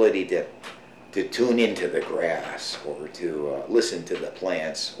the ability to tune into the grass or to listen to the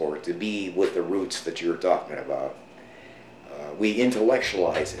plants or to be with the roots that you're talking about. We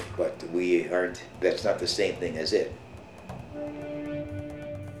intellectualize it, but that's not the same thing as it.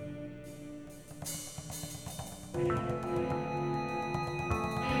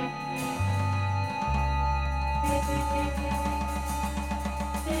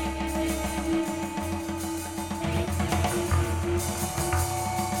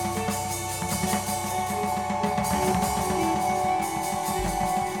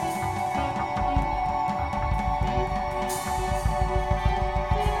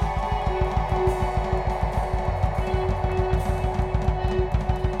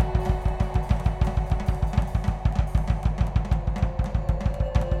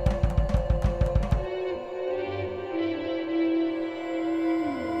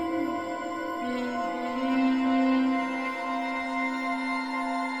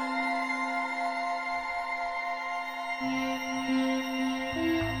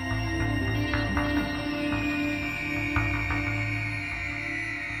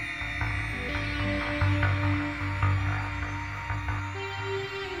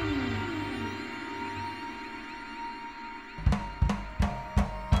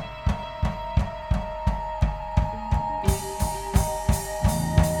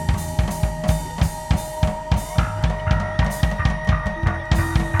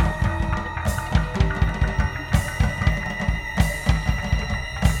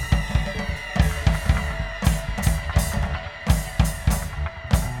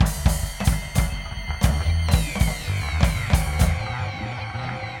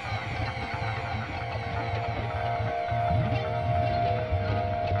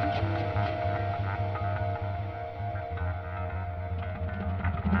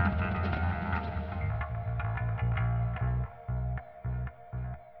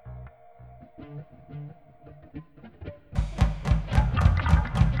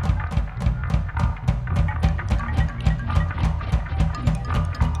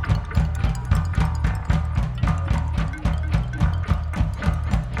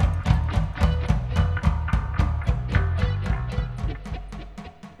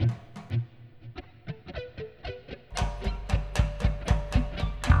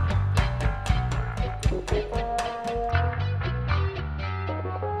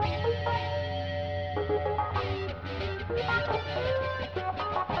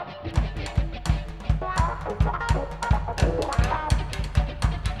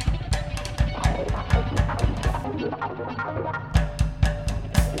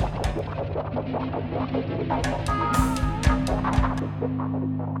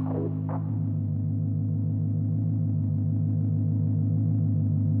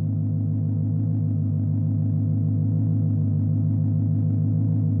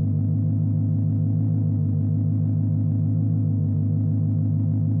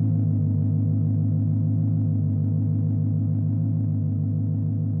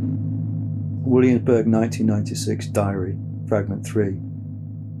 Williamsburg 1996 Diary, Fragment 3.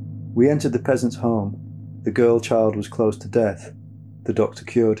 We entered the peasant's home. The girl child was close to death. The doctor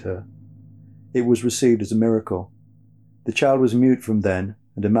cured her. It was received as a miracle. The child was mute from then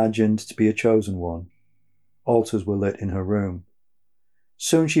and imagined to be a chosen one. Altars were lit in her room.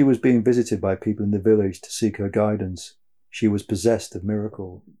 Soon she was being visited by people in the village to seek her guidance. She was possessed of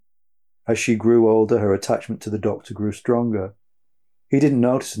miracles. As she grew older, her attachment to the doctor grew stronger. He didn't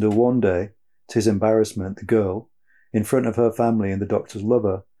notice until one day, to his embarrassment, the girl, in front of her family and the doctor's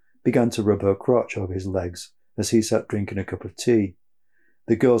lover, began to rub her crotch over his legs as he sat drinking a cup of tea.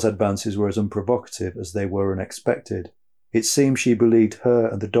 The girl's advances were as unprovocative as they were unexpected. It seemed she believed her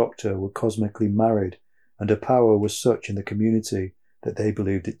and the doctor were cosmically married, and her power was such in the community that they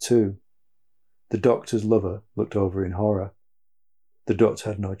believed it too. The doctor's lover looked over in horror. The doctor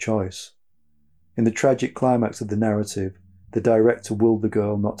had no choice. In the tragic climax of the narrative, the director willed the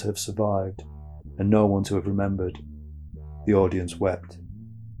girl not to have survived, and no one to have remembered. The audience wept.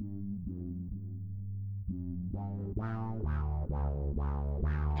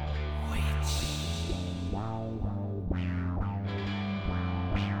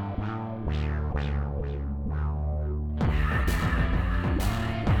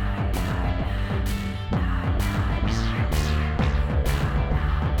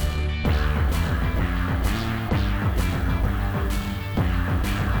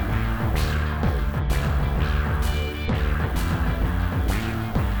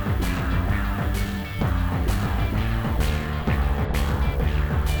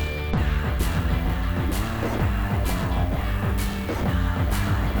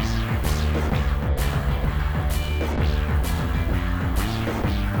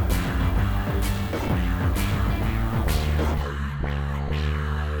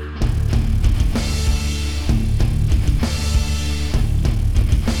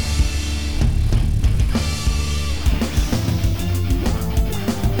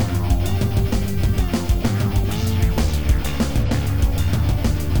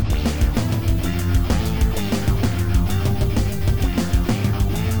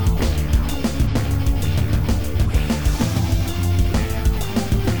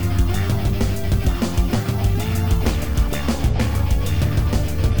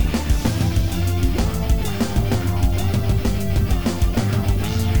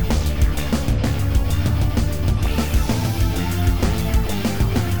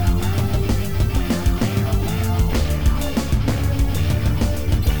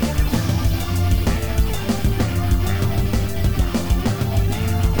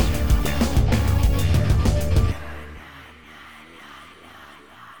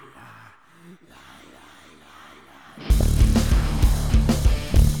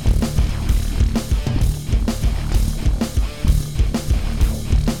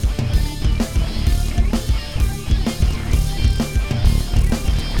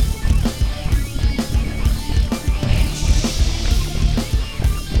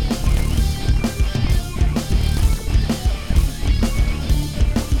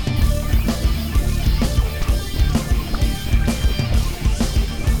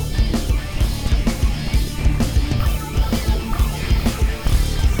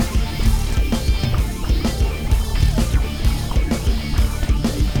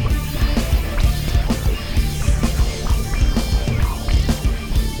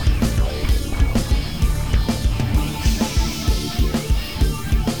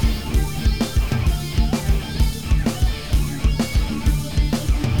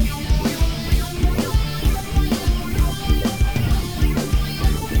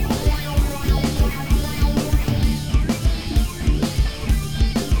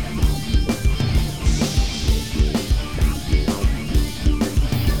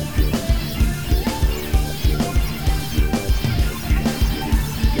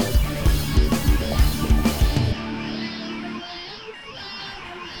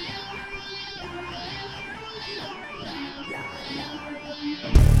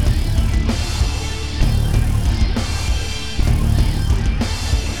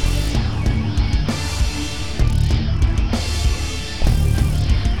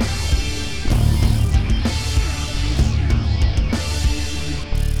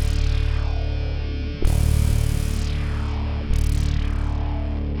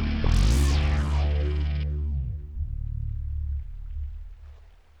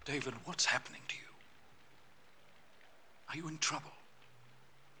 David, what's happening to you? Are you in trouble?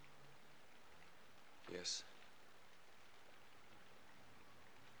 Yes.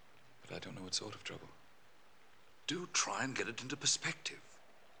 But I don't know what sort of trouble. Do try and get it into perspective.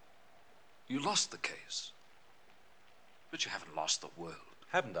 You lost the case. But you haven't lost the world.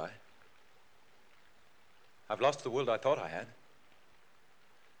 Haven't I? I've lost the world I thought I had.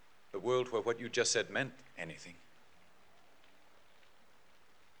 The world where what you just said meant anything.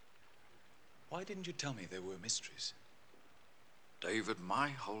 Why didn't you tell me there were mysteries? David, my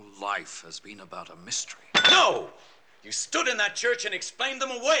whole life has been about a mystery. No! You stood in that church and explained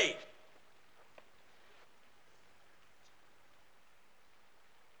them away!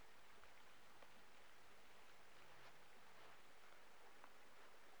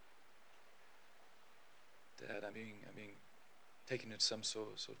 Dad, I'm being taken into some sort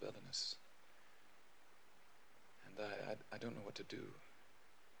of illness. And I don't know what to do.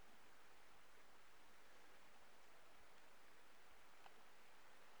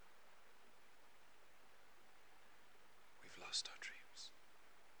 We've lost our dreams.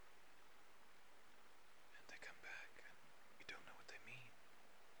 And they come back, and we don't know what they mean.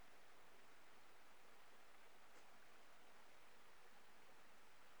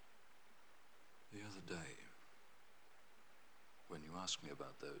 The other day, when you asked me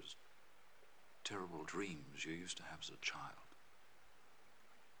about those terrible dreams you used to have as a child,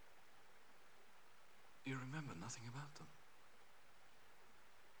 you remember nothing about them.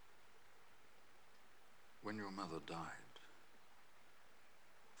 When your mother died,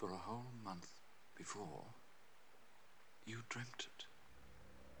 for a whole month before, you dreamt it.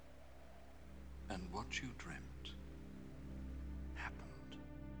 And what you dreamt happened.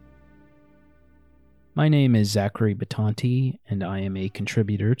 My name is Zachary Batanti, and I am a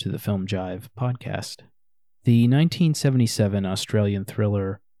contributor to the Film Jive podcast. The 1977 Australian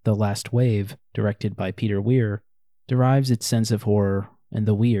thriller The Last Wave, directed by Peter Weir, derives its sense of horror and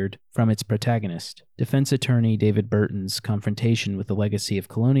the weird from its protagonist, defense attorney David Burton's confrontation with the legacy of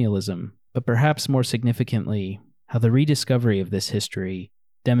colonialism, but perhaps more significantly, how the rediscovery of this history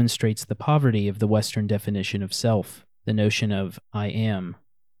demonstrates the poverty of the Western definition of self, the notion of I am,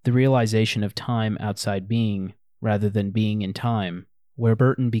 the realization of time outside being, rather than being in time, where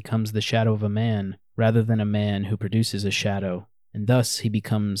Burton becomes the shadow of a man, rather than a man who produces a shadow, and thus he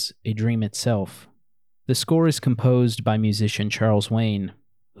becomes a dream itself. The score is composed by musician Charles Wayne,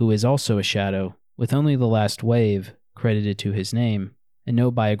 who is also a shadow, with only The Last Wave credited to his name, and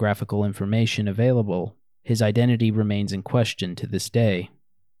no biographical information available. His identity remains in question to this day.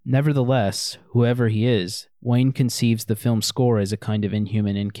 Nevertheless, whoever he is, Wayne conceives the film's score as a kind of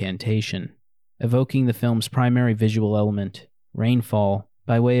inhuman incantation, evoking the film's primary visual element, rainfall,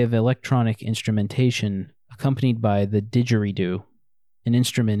 by way of electronic instrumentation accompanied by the didgeridoo, an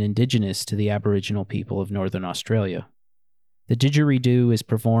instrument indigenous to the Aboriginal people of Northern Australia. The didgeridoo is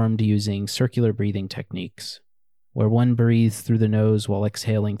performed using circular breathing techniques, where one breathes through the nose while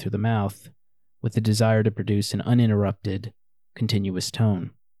exhaling through the mouth, with the desire to produce an uninterrupted, continuous tone.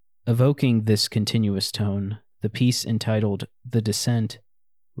 Evoking this continuous tone, the piece entitled The Descent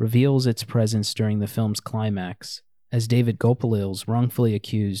reveals its presence during the film's climax, as David Gopalil's wrongfully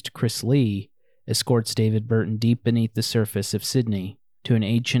accused Chris Lee escorts David Burton deep beneath the surface of Sydney to an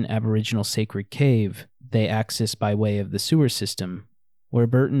ancient Aboriginal sacred cave they access by way of the sewer system, where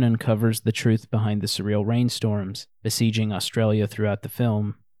Burton uncovers the truth behind the surreal rainstorms besieging Australia throughout the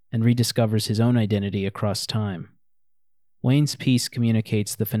film and rediscovers his own identity across time. Wayne's piece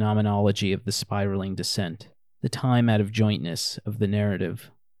communicates the phenomenology of the spiraling descent, the time out of jointness of the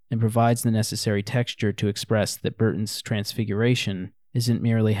narrative, and provides the necessary texture to express that Burton's transfiguration isn't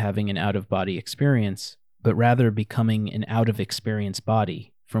merely having an out-of-body experience, but rather becoming an out-of-experience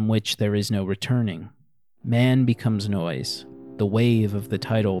body from which there is no returning. Man becomes noise, the wave of the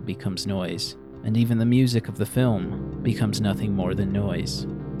title becomes noise, and even the music of the film becomes nothing more than noise.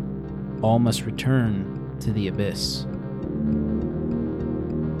 All must return to the abyss.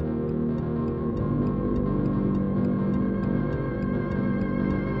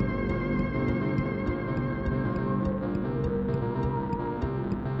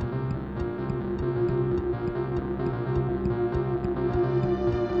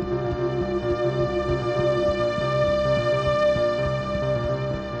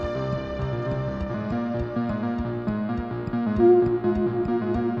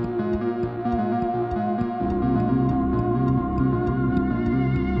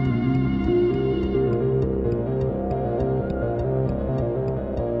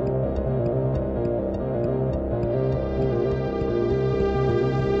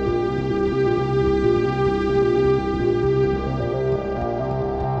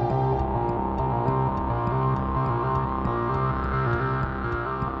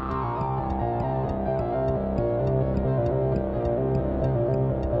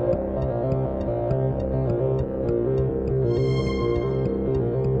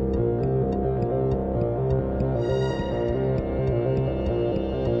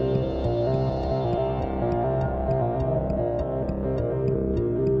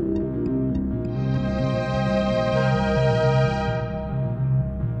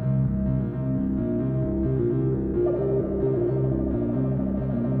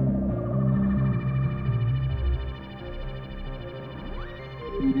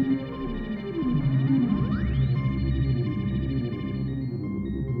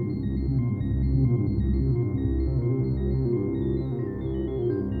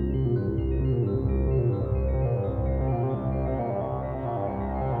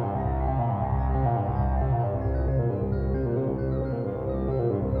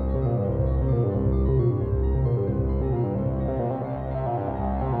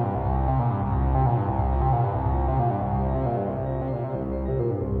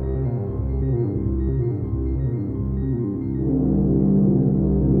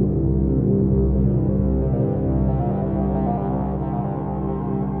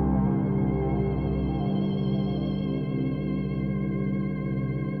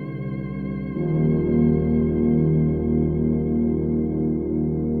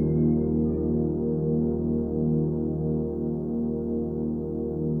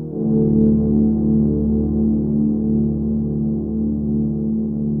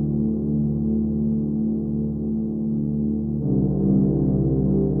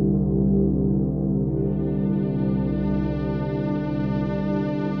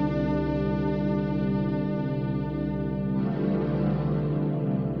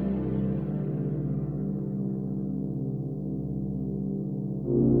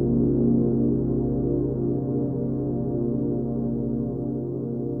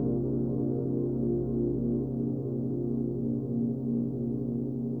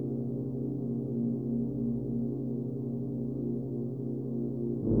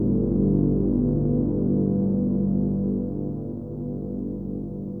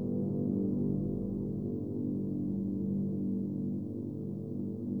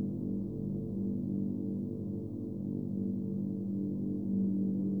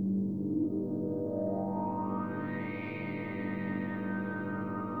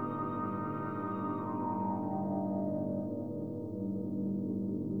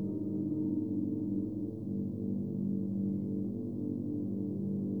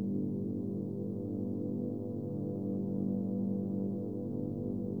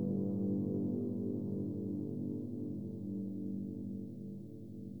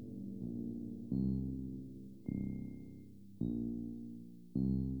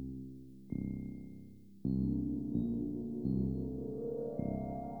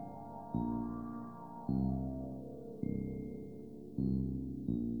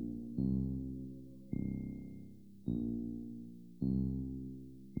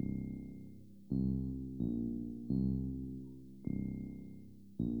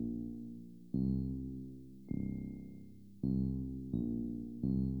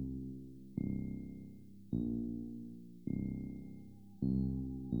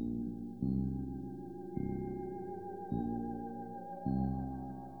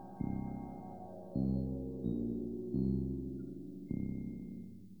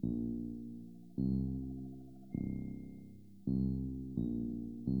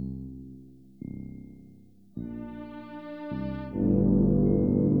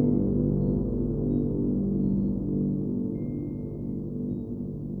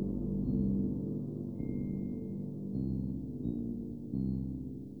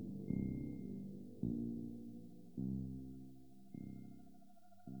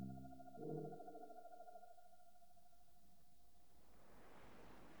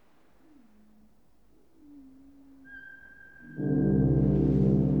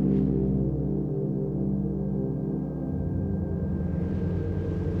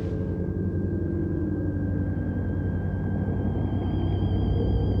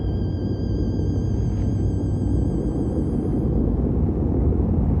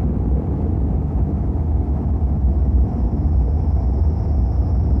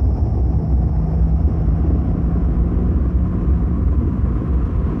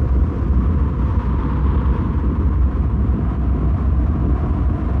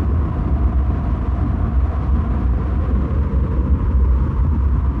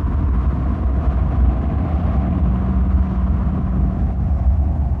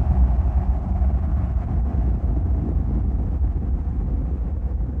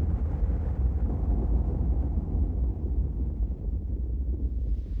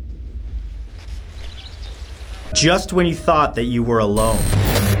 Just when you thought that you were alone.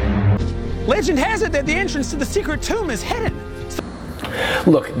 Legend has it that the entrance to the secret tomb is hidden.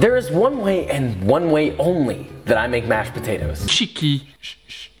 Look, there is one way and one way only that I make mashed potatoes. Chiki.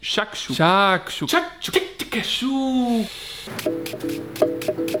 Shakshu. Shakshu. Shakshu.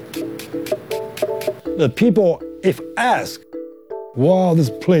 The people, if asked, wow, this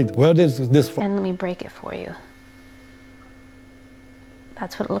plate, where is this from? And let me break it for you.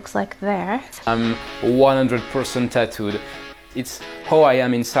 That's what it looks like there. I'm 100% tattooed It's how I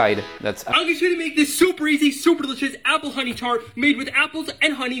am inside. That's. I'm going to make this super easy, super delicious apple honey tart made with apples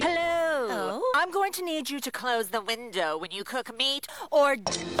and honey. Hello. I'm going to need you to close the window when you cook meat or...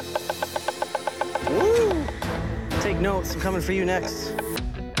 Woo! Take notes, I'm coming for you next.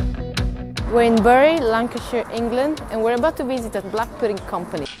 We're in Bury, Lancashire, England, and we're about to visit a black pudding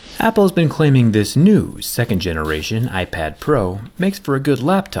company. Apple's been claiming this new second-generation iPad Pro makes for a good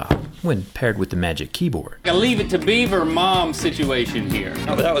laptop when paired with the Magic Keyboard. A Leave It to Beaver mom situation here.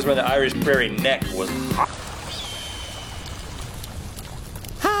 Oh, but that was when the Irish Prairie neck was hot.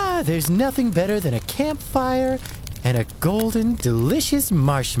 Ah, there's nothing better than a campfire and a golden, delicious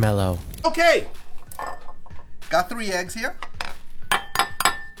marshmallow. Okay, got 3 eggs here.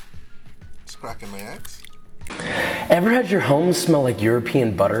 Just cracking my eggs. Ever had your home smell like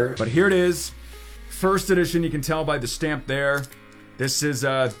European butter? But here it is. First edition, you can tell by the stamp there. This is,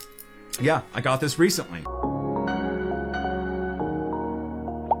 yeah, I got this recently.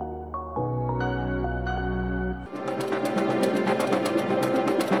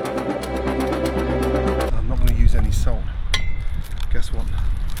 I'm not going to use any salt. Guess what?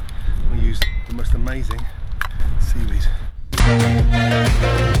 I'm going to use the most amazing seaweed.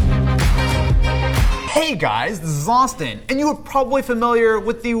 Hey guys, this is Austin, and you are probably familiar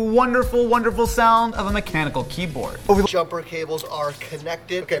with the wonderful, wonderful sound of a mechanical keyboard. Over the jumper cables are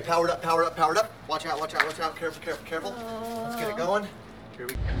connected. Okay, powered up, powered up, powered up. Watch out, watch out, watch out. Careful, careful, careful. Let's get it going. Here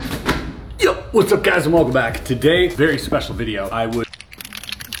we go. Yo, what's up guys and welcome back. Today, very special video. Oh my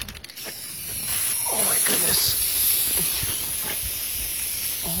goodness.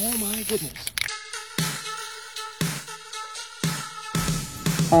 Oh my goodness.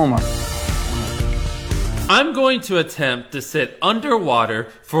 Oh my. I'm going to attempt to sit underwater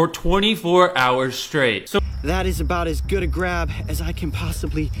for 24 hours straight. So that is about as good a grab as I can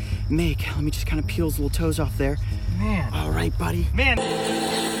possibly make. Let me just kind of peel his little toes off there. Man. All right, buddy. Man.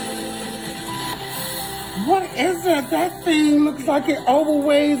 What is it? That thing looks like it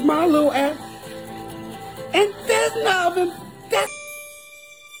overweighs my little ass. And there's nothing. That's...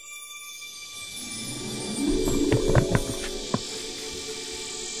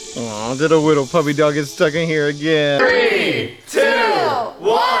 Aw, did a little puppy dog get stuck in here again? 3, 2,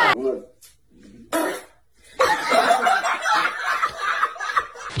 1.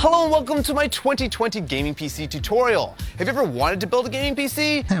 Hello and welcome to my 2020 gaming PC tutorial. Have you ever wanted to build a gaming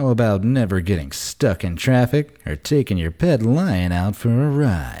PC? How about never getting stuck in traffic or taking your pet lion out for a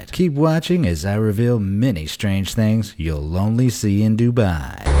ride? Keep watching as I reveal many strange things you'll only see in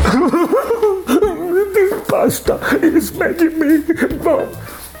Dubai. This pasta is making me bump.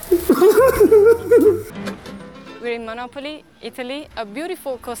 We're in Monopoli, Italy, a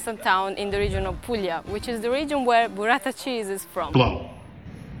beautiful coastal town in the region of Puglia, which is the region where burrata cheese is from. Blow.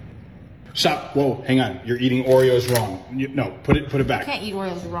 Stop. Whoa, hang on. You're eating Oreos wrong. No, put it back. You can't eat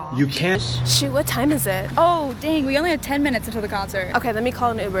Oreos raw. You can't. Shoot, what time is it? Oh, dang, we only have 10 minutes until the concert. Okay, let me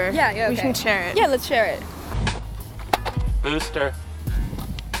call an Uber. Yeah, okay. We can share it. Yeah, let's share it. Booster.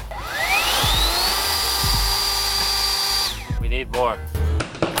 We need more.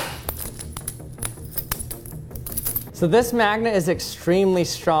 So this magnet is extremely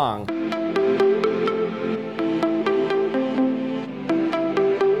strong.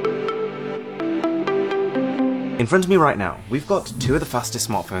 In front of me right now, we've got 2 of the fastest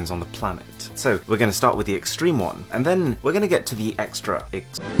smartphones on the planet. So we're going to start with the extreme one, and then we're going to get to the extra. This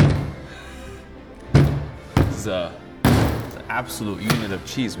is an absolute unit of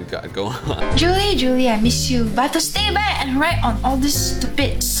cheese we got going on. Julie, I miss you. But to stay back and write on all this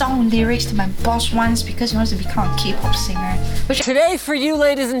stupid song lyrics that my boss wants because he wants to become a K-pop singer. Today for you,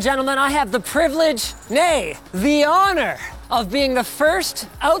 ladies and gentlemen, I have the privilege, nay, the honor of being the first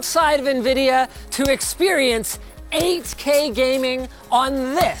outside of NVIDIA to experience 8K gaming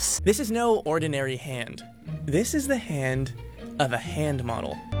on this. This is no ordinary hand. This is the hand of a hand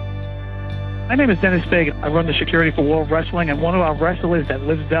model. My name is Dennis Big. I run the security for World Wrestling, and one of our wrestlers that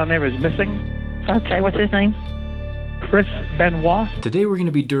lives down there is missing. Okay, what's his name? Chris Benoit. Today we're going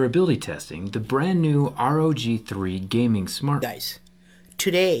to be durability testing the brand new ROG3 gaming smart. Guys,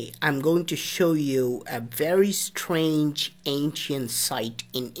 today I'm going to show you a very strange ancient site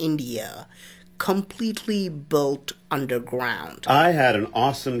in India, completely built underground. I had an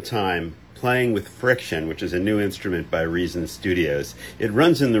awesome time playing with Friction, which is a new instrument by Reason Studios. It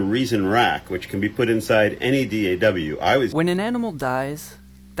runs in the Reason rack, which can be put inside any DAW. When an animal dies,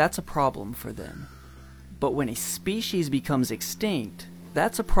 that's a problem for them. But when a species becomes extinct,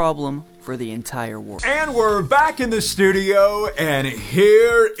 that's a problem for the entire world. And we're back in the studio, and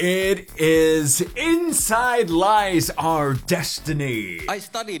here it is. Inside lies our destiny. I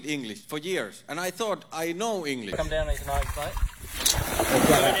studied English for years, and I thought I know English. Come down, tonight.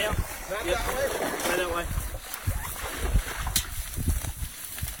 That way.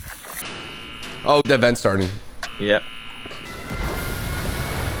 Oh, the event's starting. Yep.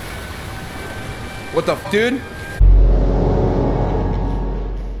 What the dude?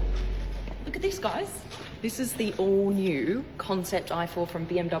 Look at this, guys. This is the all-new concept i4 from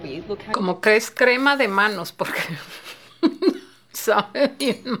BMW. Look how... Como que es crema de manos, porque sabe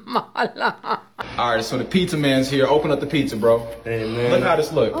bien mala. Alright, so the pizza man's here. Open up the pizza, bro. Hey, man. Look how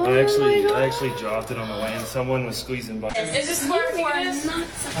this look. I actually dropped it on the way and someone was squeezing by. Is this smart one? I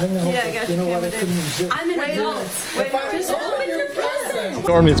know. Yeah, guys, you know what? I couldn't resist. I'm an adult. Wait, just open your present.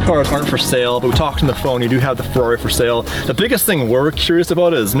 Normally these cars aren't for sale, but we talked on the phone, you do have the Ferrari for sale. The biggest thing we're curious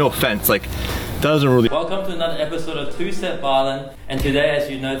about is, no offense, like, doesn't really... Welcome to another episode of Two Set Violin, and today, as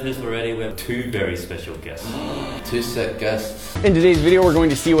you noticed already, we have two very special guests. Two set guests. In today's video, we're going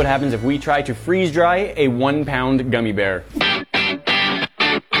to see what happens if we try to freeze dry a 1-pound gummy bear.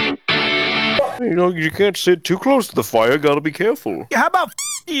 You know, you can't sit too close to the fire, gotta be careful. How about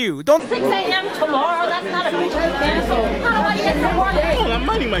you? Don't 6 a.m. tomorrow, that's not a good cancel. How do I get some more? I'm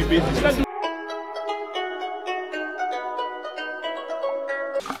minding my business.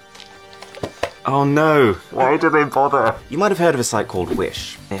 Oh no, why do they bother? You might have heard of a site called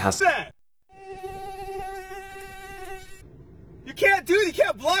Wish. It has... You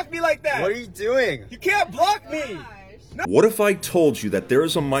can't block me like that! What are you doing? You can't block me! What if I told you that there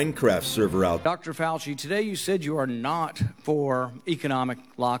is a Minecraft server out? Dr. Fauci, today you said you are not for economic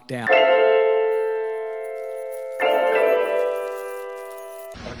lockdown.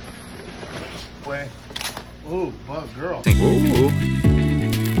 Wait. Ooh, bug girl.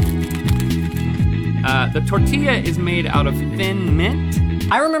 The tortilla is made out of thin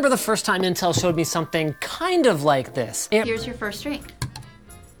mint. I remember the first time Intel showed me something kind of like this. Here's your first drink.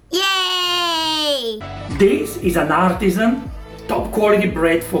 Yay! This is an artisan, top quality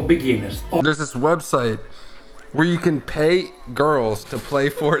bread for beginners. There's this website where you can pay girls to play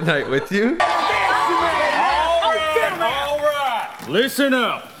Fortnite with you. Alright, listen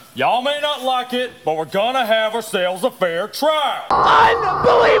up. Y'all may not like it, but we're gonna have ourselves a fair trial.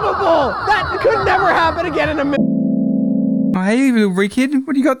 Unbelievable! That could never happen again in a minute. Oh, hey, you little kid.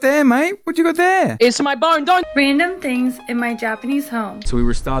 What do you got there, mate? What do you got there? It's my barn, don't... Random things in my Japanese home. So we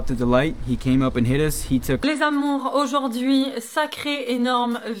were stopped at the light. He came up and hit us. He took... Les amours, aujourd'hui, sacré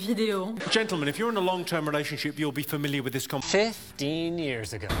énorme vidéo. Gentlemen, if you're in a long-term relationship, you'll be familiar with this 15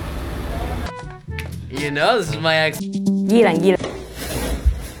 years ago. You know, this is my ex.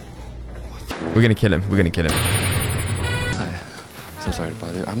 We're gonna kill him. We're gonna kill him. So sorry to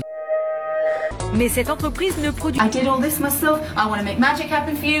bother you. Mais cette entreprise ne produit... I did all this myself. I want to make magic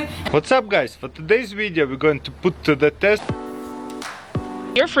happen for you. What's up, guys? For today's video, we're going to put to the test...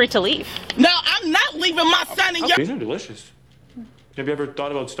 You're free to leave. No, I'm not leaving my son in your... These are delicious. Have you ever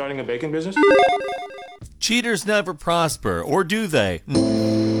thought about starting a bacon business? Cheaters never prosper, or do they?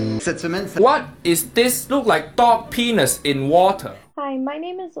 What is this? Look like dog penis in water. Hi, my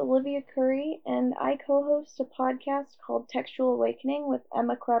name is Olivia Curry, and I co-host a podcast called Textual Awakening with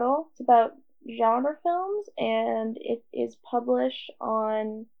Emma Credle. It's about genre films, and it is published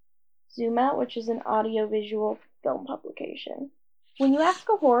on Zoom Out, which is an audiovisual film publication. When you ask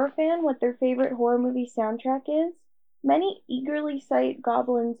a horror fan what their favorite horror movie soundtrack is, many eagerly cite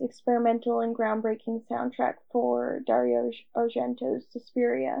Goblin's experimental and groundbreaking soundtrack for Dario Argento's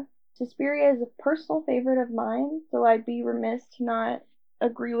Suspiria. Suspiria is a personal favorite of mine, so I'd be remiss to not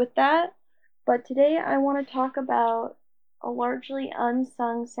agree with that. But today I want to talk about a largely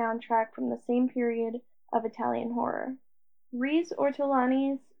unsung soundtrack from the same period of Italian horror. Riz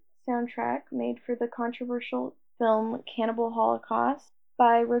Ortolani's soundtrack, made for the controversial film Cannibal Holocaust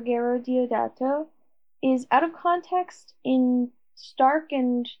by Ruggero Deodato, is out of context in stark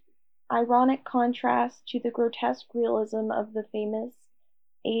and ironic contrast to the grotesque realism of the famous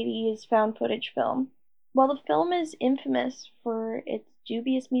 80s found footage film. While the film is infamous for its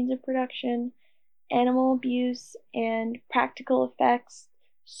dubious means of production, animal abuse, and practical effects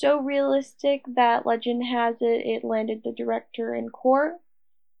so realistic that legend has it landed the director in court,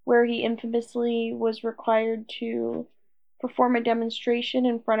 where he infamously was required to perform a demonstration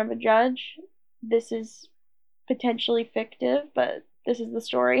in front of a judge. This is potentially fictive, but this is the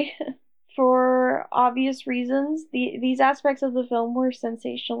story. For obvious reasons, these aspects of the film were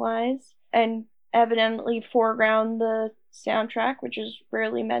sensationalized and evidently foreground the soundtrack, which is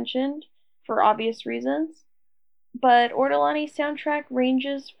rarely mentioned for obvious reasons. But Ortolani's soundtrack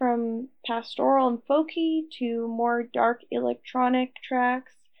ranges from pastoral and folky to more dark electronic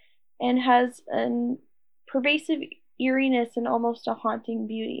tracks and has a pervasive eeriness and almost a haunting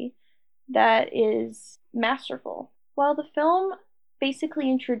beauty that is masterful. While the film basically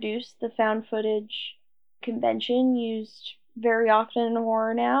introduced the found footage convention used very often in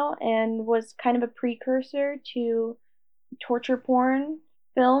horror now and was kind of a precursor to torture porn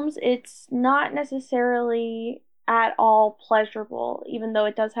films, it's not necessarily at all pleasurable, even though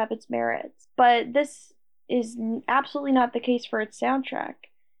it does have its merits. But this is absolutely not the case for its soundtrack.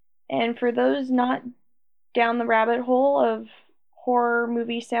 And for those not down the rabbit hole of horror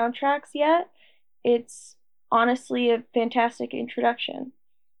movie soundtracks yet, it's honestly a fantastic introduction.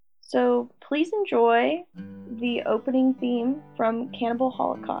 So please enjoy the opening theme from Cannibal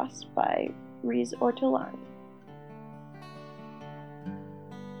Holocaust by Riz Ortolani.